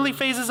the early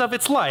phases of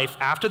its life,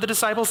 after the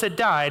disciples had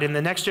died and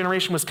the next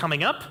generation was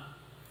coming up,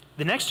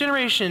 the next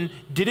generation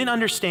didn't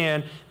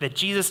understand that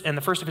Jesus and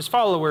the first of his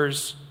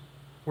followers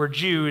were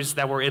Jews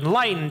that were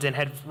enlightened and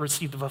had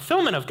received the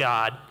fulfillment of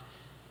God.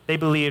 They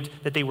believed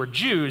that they were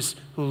Jews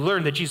who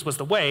learned that Jesus was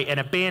the way and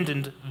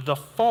abandoned the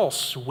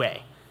false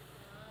way.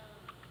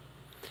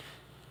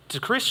 To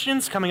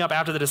Christians coming up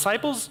after the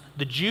disciples,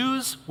 the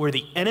Jews were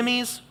the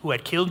enemies who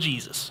had killed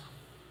Jesus.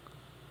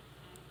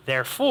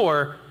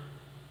 Therefore,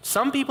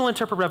 some people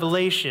interpret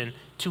Revelation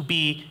to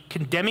be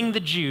condemning the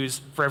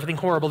Jews for everything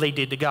horrible they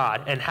did to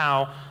God and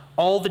how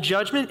all the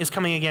judgment is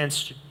coming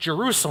against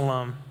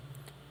Jerusalem,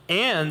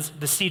 and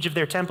the siege of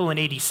their temple in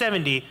AD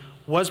 70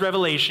 was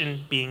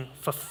Revelation being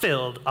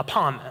fulfilled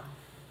upon them.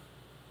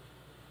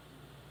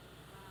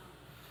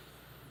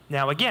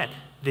 Now again,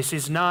 this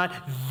is not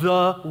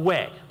the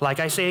way. Like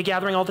I say at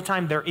Gathering all the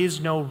time, there is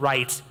no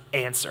right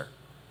answer.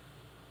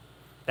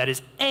 That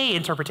is a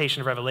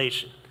interpretation of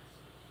Revelation.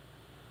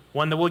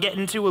 One that we'll get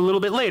into a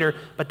little bit later,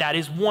 but that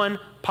is one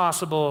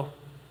possible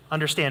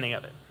understanding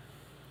of it.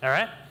 All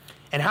right?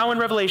 And how in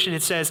Revelation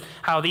it says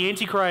how the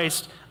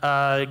Antichrist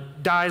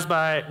dies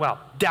by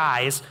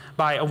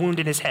a wound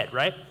in his head,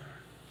 right?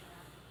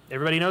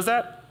 Everybody knows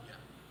that? Yeah.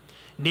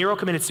 Nero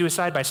committed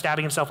suicide by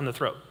stabbing himself in the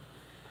throat.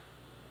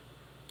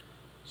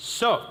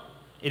 So,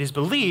 it is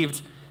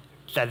believed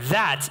that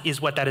that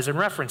is what that is in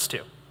reference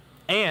to.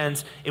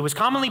 And it was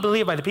commonly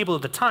believed by the people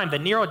at the time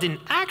that Nero didn't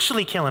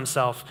actually kill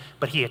himself,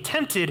 but he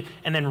attempted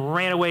and then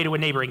ran away to a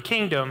neighboring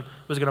kingdom,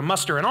 was going to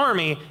muster an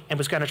army, and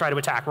was going to try to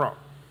attack Rome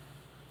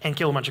and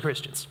kill a bunch of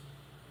Christians.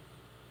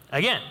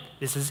 Again,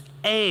 this is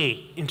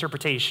a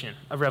interpretation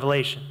of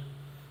Revelation,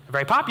 a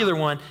very popular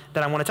one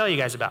that I want to tell you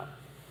guys about.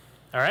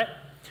 All right?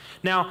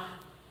 Now,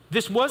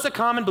 this was a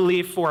common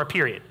belief for a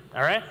period,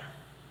 all right?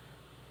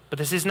 But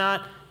this is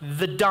not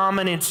the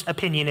dominant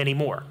opinion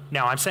anymore.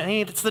 Now, I'm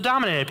saying it's the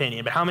dominant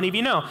opinion, but how many of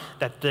you know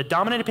that the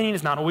dominant opinion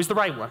is not always the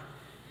right one?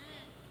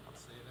 I'll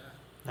say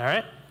that. All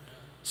right?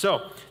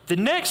 So, the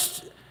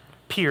next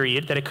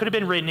period that it could have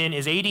been written in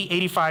is 80,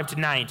 85 to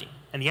 90.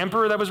 And the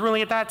emperor that was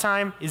ruling at that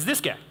time is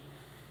this guy.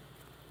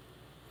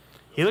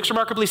 He looks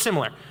remarkably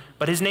similar,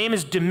 but his name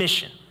is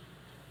Domitian.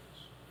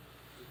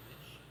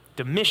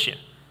 Domitian.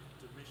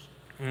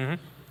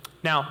 Mm-hmm.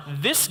 Now,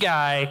 this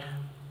guy,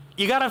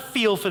 you got to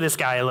feel for this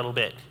guy a little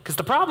bit, because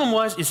the problem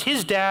is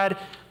his dad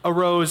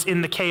arose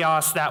in the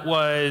chaos that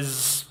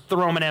was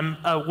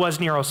was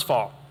Nero's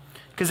fall.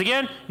 Because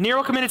again,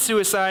 Nero committed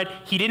suicide.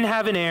 He didn't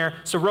have an heir,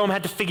 so Rome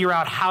had to figure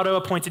out how to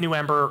appoint a new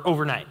emperor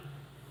overnight.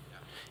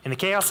 In the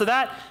chaos of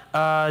that,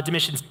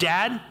 Domitian's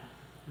dad,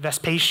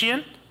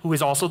 Vespasian, who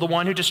is also the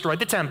one who destroyed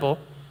the temple,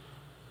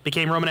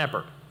 became Roman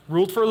emperor.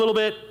 Ruled for a little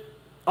bit,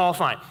 all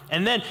fine.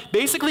 And then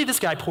basically this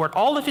guy poured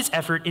all of his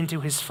effort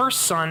into his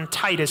first son,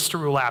 Titus, to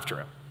rule after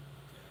him.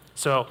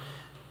 So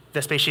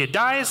Vespasian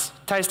dies,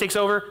 Titus takes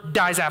over,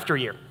 dies after a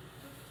year.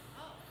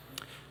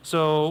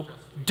 So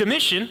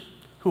Domitian,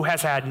 who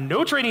has had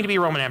no training to be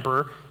Roman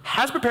emperor,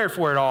 has prepared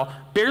for it all,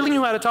 barely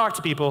knew how to talk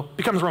to people,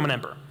 becomes Roman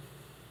emperor.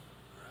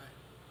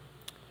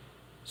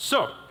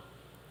 So,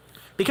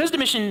 because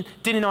Domitian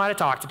didn't know how to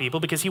talk to people,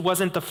 because he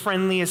wasn't the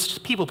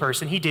friendliest people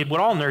person, he did what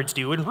all nerds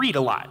do and read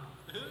a lot.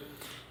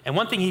 And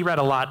one thing he read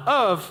a lot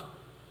of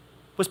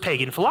was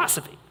pagan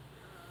philosophy.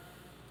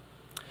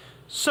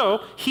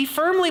 So he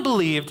firmly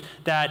believed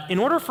that in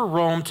order for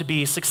Rome to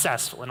be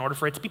successful, in order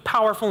for it to be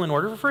powerful, in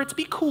order for it to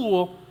be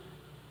cool,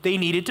 they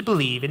needed to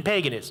believe in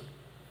paganism.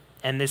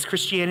 And this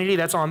Christianity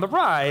that's on the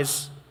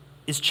rise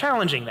is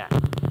challenging that.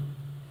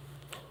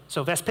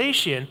 So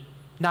Domitian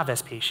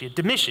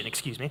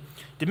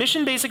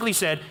basically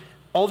said,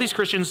 all these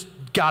Christians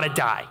gotta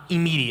die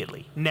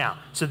immediately, now.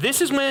 So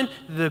this is when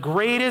the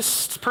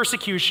greatest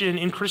persecution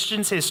in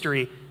Christians'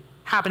 history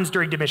happens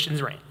during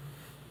Domitian's reign.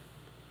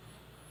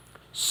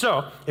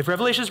 So, if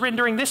Revelation is written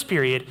during this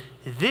period,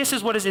 this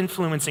is what is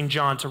influencing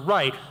John to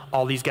write,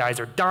 all these guys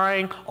are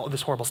dying, all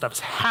this horrible stuff is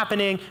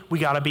happening, we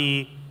gotta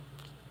be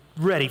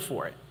ready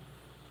for it,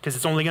 because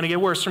it's only gonna get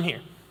worse from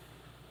here.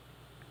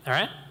 All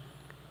right?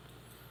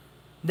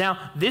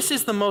 Now, this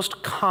is the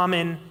most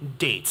common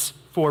dates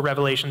for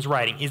Revelation's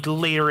writing, is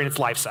later in its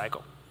life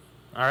cycle.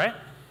 All right?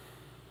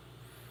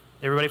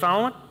 Everybody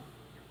following?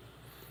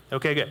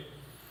 Okay, good.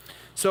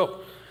 So,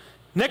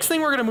 next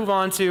thing we're going to move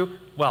on to,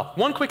 well,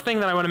 one quick thing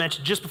that I want to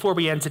mention just before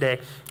we end today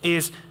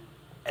is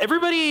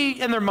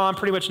everybody and their mom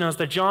pretty much knows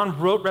that John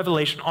wrote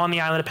Revelation on the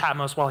island of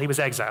Patmos while he was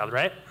exiled,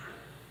 right?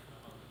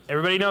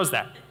 Everybody knows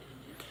that.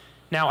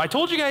 Now, I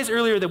told you guys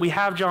earlier that we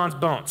have John's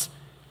bones.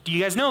 Do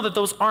you guys know that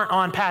those aren't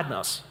on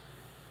Patmos?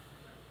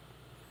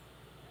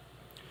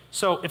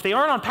 So if they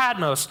aren't on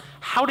Patmos,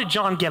 how did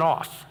John get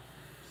off?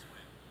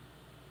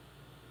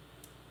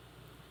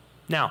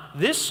 Now,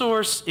 this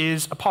source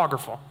is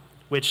apocryphal,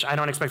 which I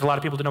don't expect a lot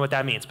of people to know what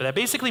that means, but that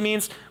basically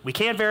means we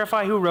can't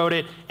verify who wrote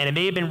it, and it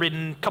may have been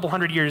written a couple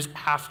hundred years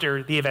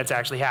after the events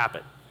actually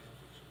happened.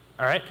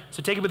 All right?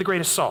 So take it with a grain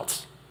of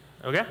salt,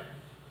 okay?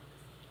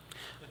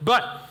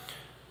 But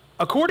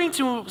according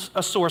to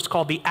a source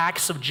called the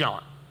Acts of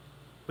John,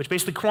 which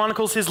basically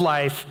chronicles his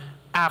life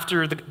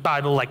after the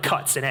Bible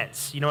cuts and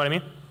ends, you know what I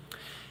mean?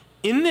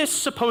 In this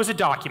supposed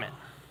document,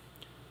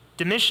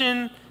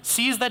 Domitian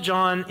sees that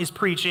John is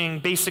preaching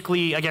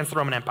basically against the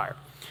Roman Empire.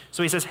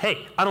 So he says,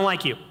 hey, I don't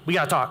like you. We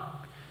got to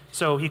talk.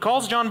 So he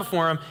calls John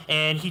before him,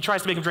 and he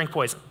tries to make him drink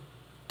poison.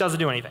 Doesn't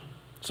do anything.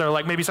 So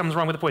maybe something's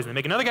wrong with the poison. They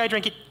make another guy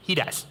drink it, he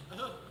dies.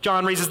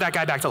 John raises that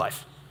guy back to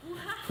life.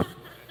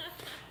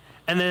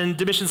 And then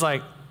Domitian's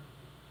like,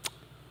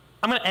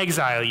 I'm going to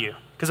exile you,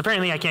 because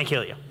apparently I can't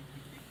kill you.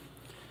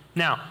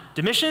 Now,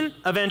 Domitian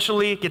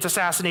eventually gets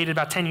assassinated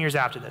about 10 years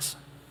after this.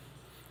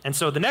 And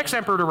so the next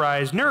emperor to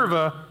rise,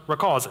 Nerva,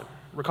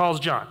 recalls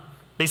John,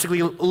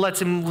 basically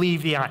lets him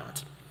leave the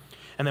island.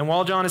 And then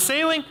while John is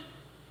sailing,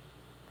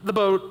 the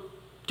boat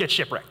gets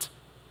shipwrecked.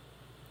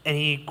 And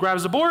he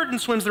grabs the board and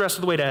swims the rest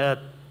of the way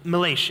to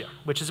Mylacia,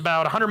 which is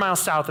about 100 miles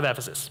south of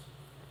Ephesus.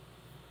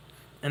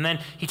 And then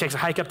he takes a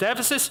hike up to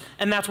Ephesus,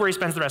 and that's where he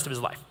spends the rest of his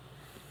life.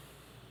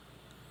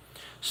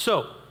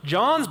 So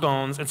John's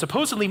bones and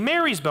supposedly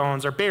Mary's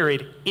bones are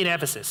buried in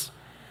Ephesus.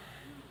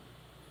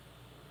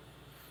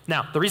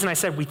 Now, the reason I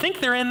said we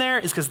think they're in there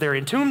is because they're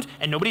entombed,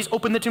 and nobody's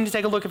opened the tomb to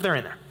take a look if they're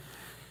in there.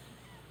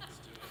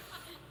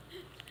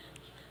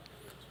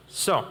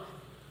 So,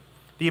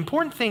 the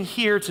important thing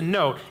here to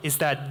note is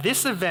that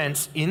this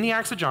event in the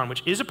Acts of John,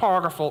 which is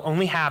apocryphal,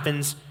 only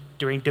happens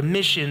during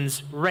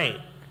Domitian's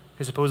reign,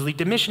 because supposedly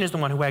Domitian is the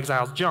one who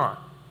exiles John.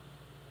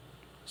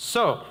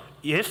 So,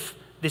 if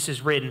this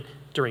is written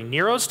during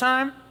Nero's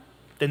time,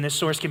 then this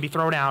source can be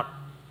thrown out.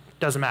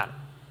 Doesn't matter.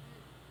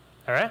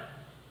 All right?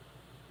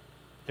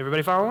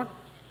 Everybody following?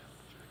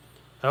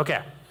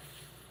 Okay.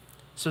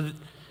 So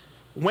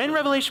when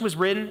Revelation was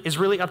written is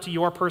really up to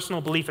your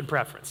personal belief and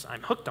preference.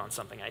 I'm hooked on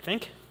something, I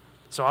think.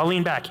 So I'll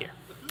lean back here.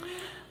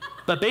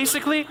 But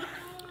basically,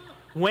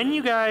 when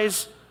you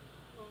guys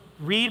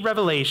read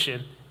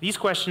Revelation, these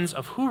questions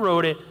of who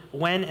wrote it,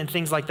 when, and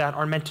things like that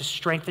are meant to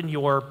strengthen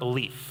your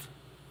belief.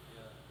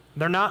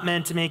 They're not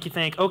meant to make you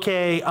think,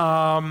 okay,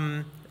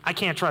 I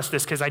can't trust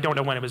this because I don't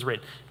know when it was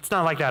written. It's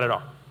not like that at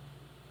all.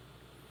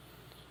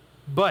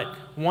 But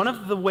one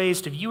of the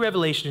ways to view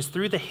Revelation is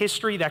through the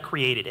history that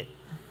created it.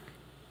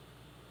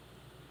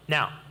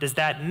 Now, does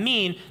that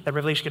mean that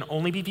Revelation can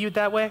only be viewed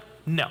that way?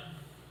 No.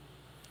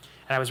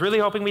 And I was really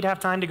hoping we'd have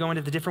time to go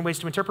into the different ways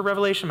to interpret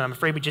Revelation, but I'm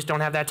afraid we just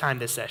don't have that time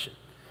this session.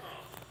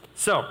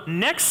 So,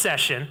 next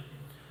session,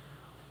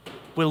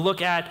 we'll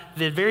look at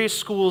the various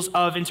schools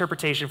of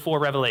interpretation for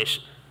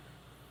Revelation.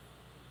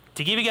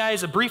 to give you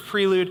guys a brief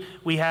prelude,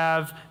 we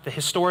have the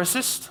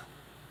historicist,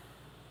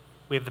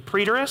 we have the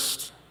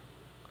preterist,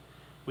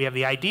 we have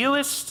the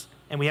idealist,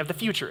 and we have the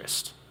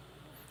futurist.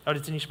 Oh,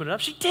 did Tanisha put it up?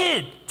 She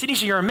did!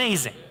 Tanisha, you're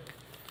amazing.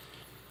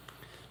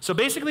 So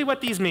basically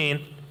what these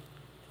mean,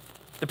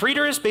 the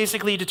preterist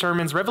basically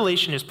determines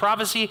Revelation is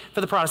prophecy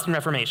for the Protestant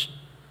Reformation.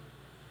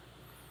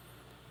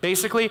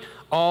 Basically,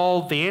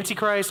 all the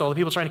Antichrist, all the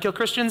people trying to kill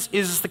Christians,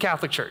 is the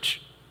Catholic Church.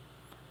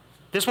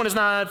 This one is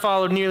not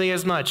followed nearly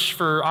as much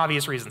for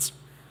obvious reasons.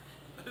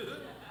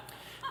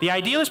 The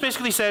idealist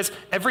basically says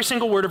every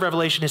single word of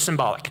Revelation is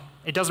symbolic.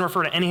 It doesn't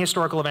refer to any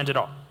historical event at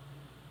all.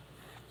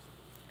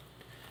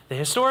 The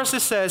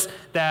historicist says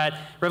that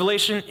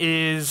Revelation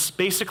is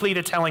basically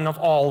the telling of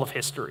all of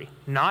history,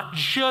 not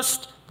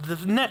just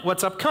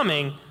what's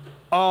upcoming,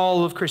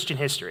 all of Christian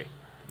history.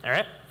 All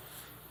right?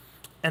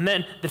 And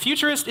then the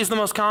futurist is the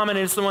most common,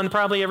 and it's the one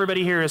probably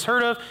everybody here has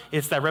heard of.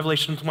 It's that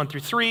Revelation 1 through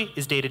 3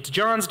 is dated to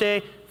John's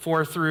day,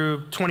 4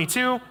 through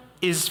 22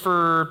 is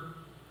for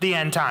the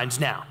end times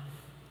now,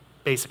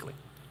 basically.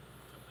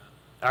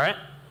 All right?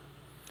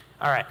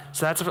 All right,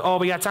 so that's all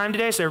we got time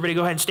today, so everybody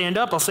go ahead and stand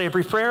up. I'll say a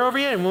brief prayer over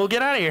you, and we'll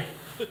get out of here.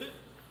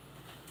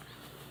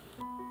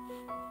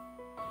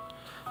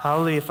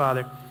 Hallelujah,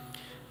 Father.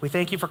 We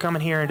thank you for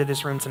coming here into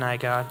this room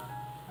tonight, God.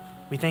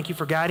 We thank you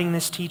for guiding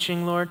this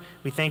teaching, Lord.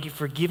 We thank you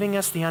for giving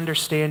us the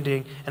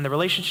understanding and the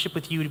relationship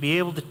with you to be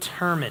able to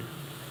determine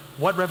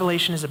what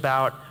Revelation is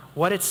about,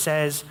 what it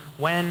says,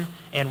 when,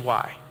 and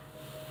why.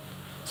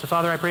 So,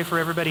 Father, I pray for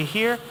everybody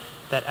here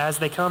that as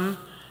they come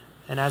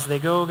and as they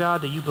go, God,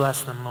 that you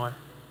bless them, Lord.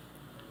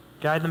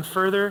 Guide them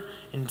further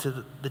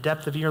into the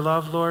depth of your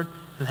love, Lord,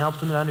 and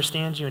help them to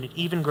understand you in an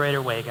even greater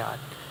way, God.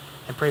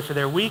 And pray for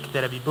their week,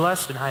 that it be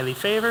blessed and highly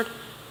favored,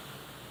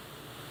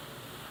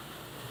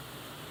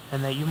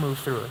 and that you move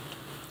through it.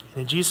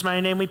 And in Jesus'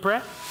 mighty name we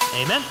pray.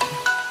 Amen.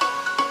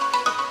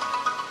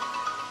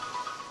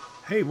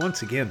 Hey,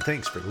 once again,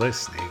 thanks for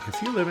listening.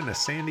 If you live in the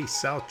Sandy,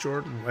 South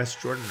Jordan,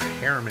 West Jordan, or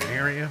Harriman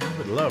area, we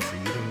would love for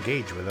you to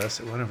engage with us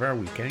at one of our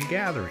weekend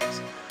gatherings.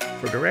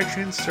 For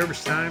directions,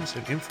 service times,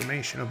 and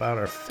information about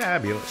our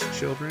fabulous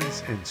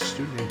children's and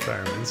student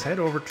environments, head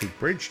over to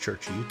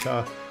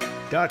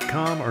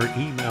bridgechurchutah.com or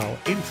email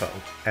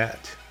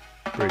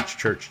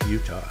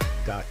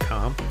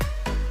info@bridgechurchutah.com,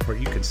 or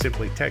you can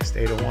simply text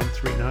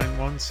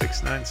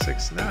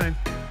 801-391-6969.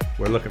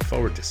 We're looking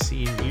forward to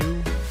seeing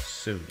you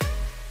soon.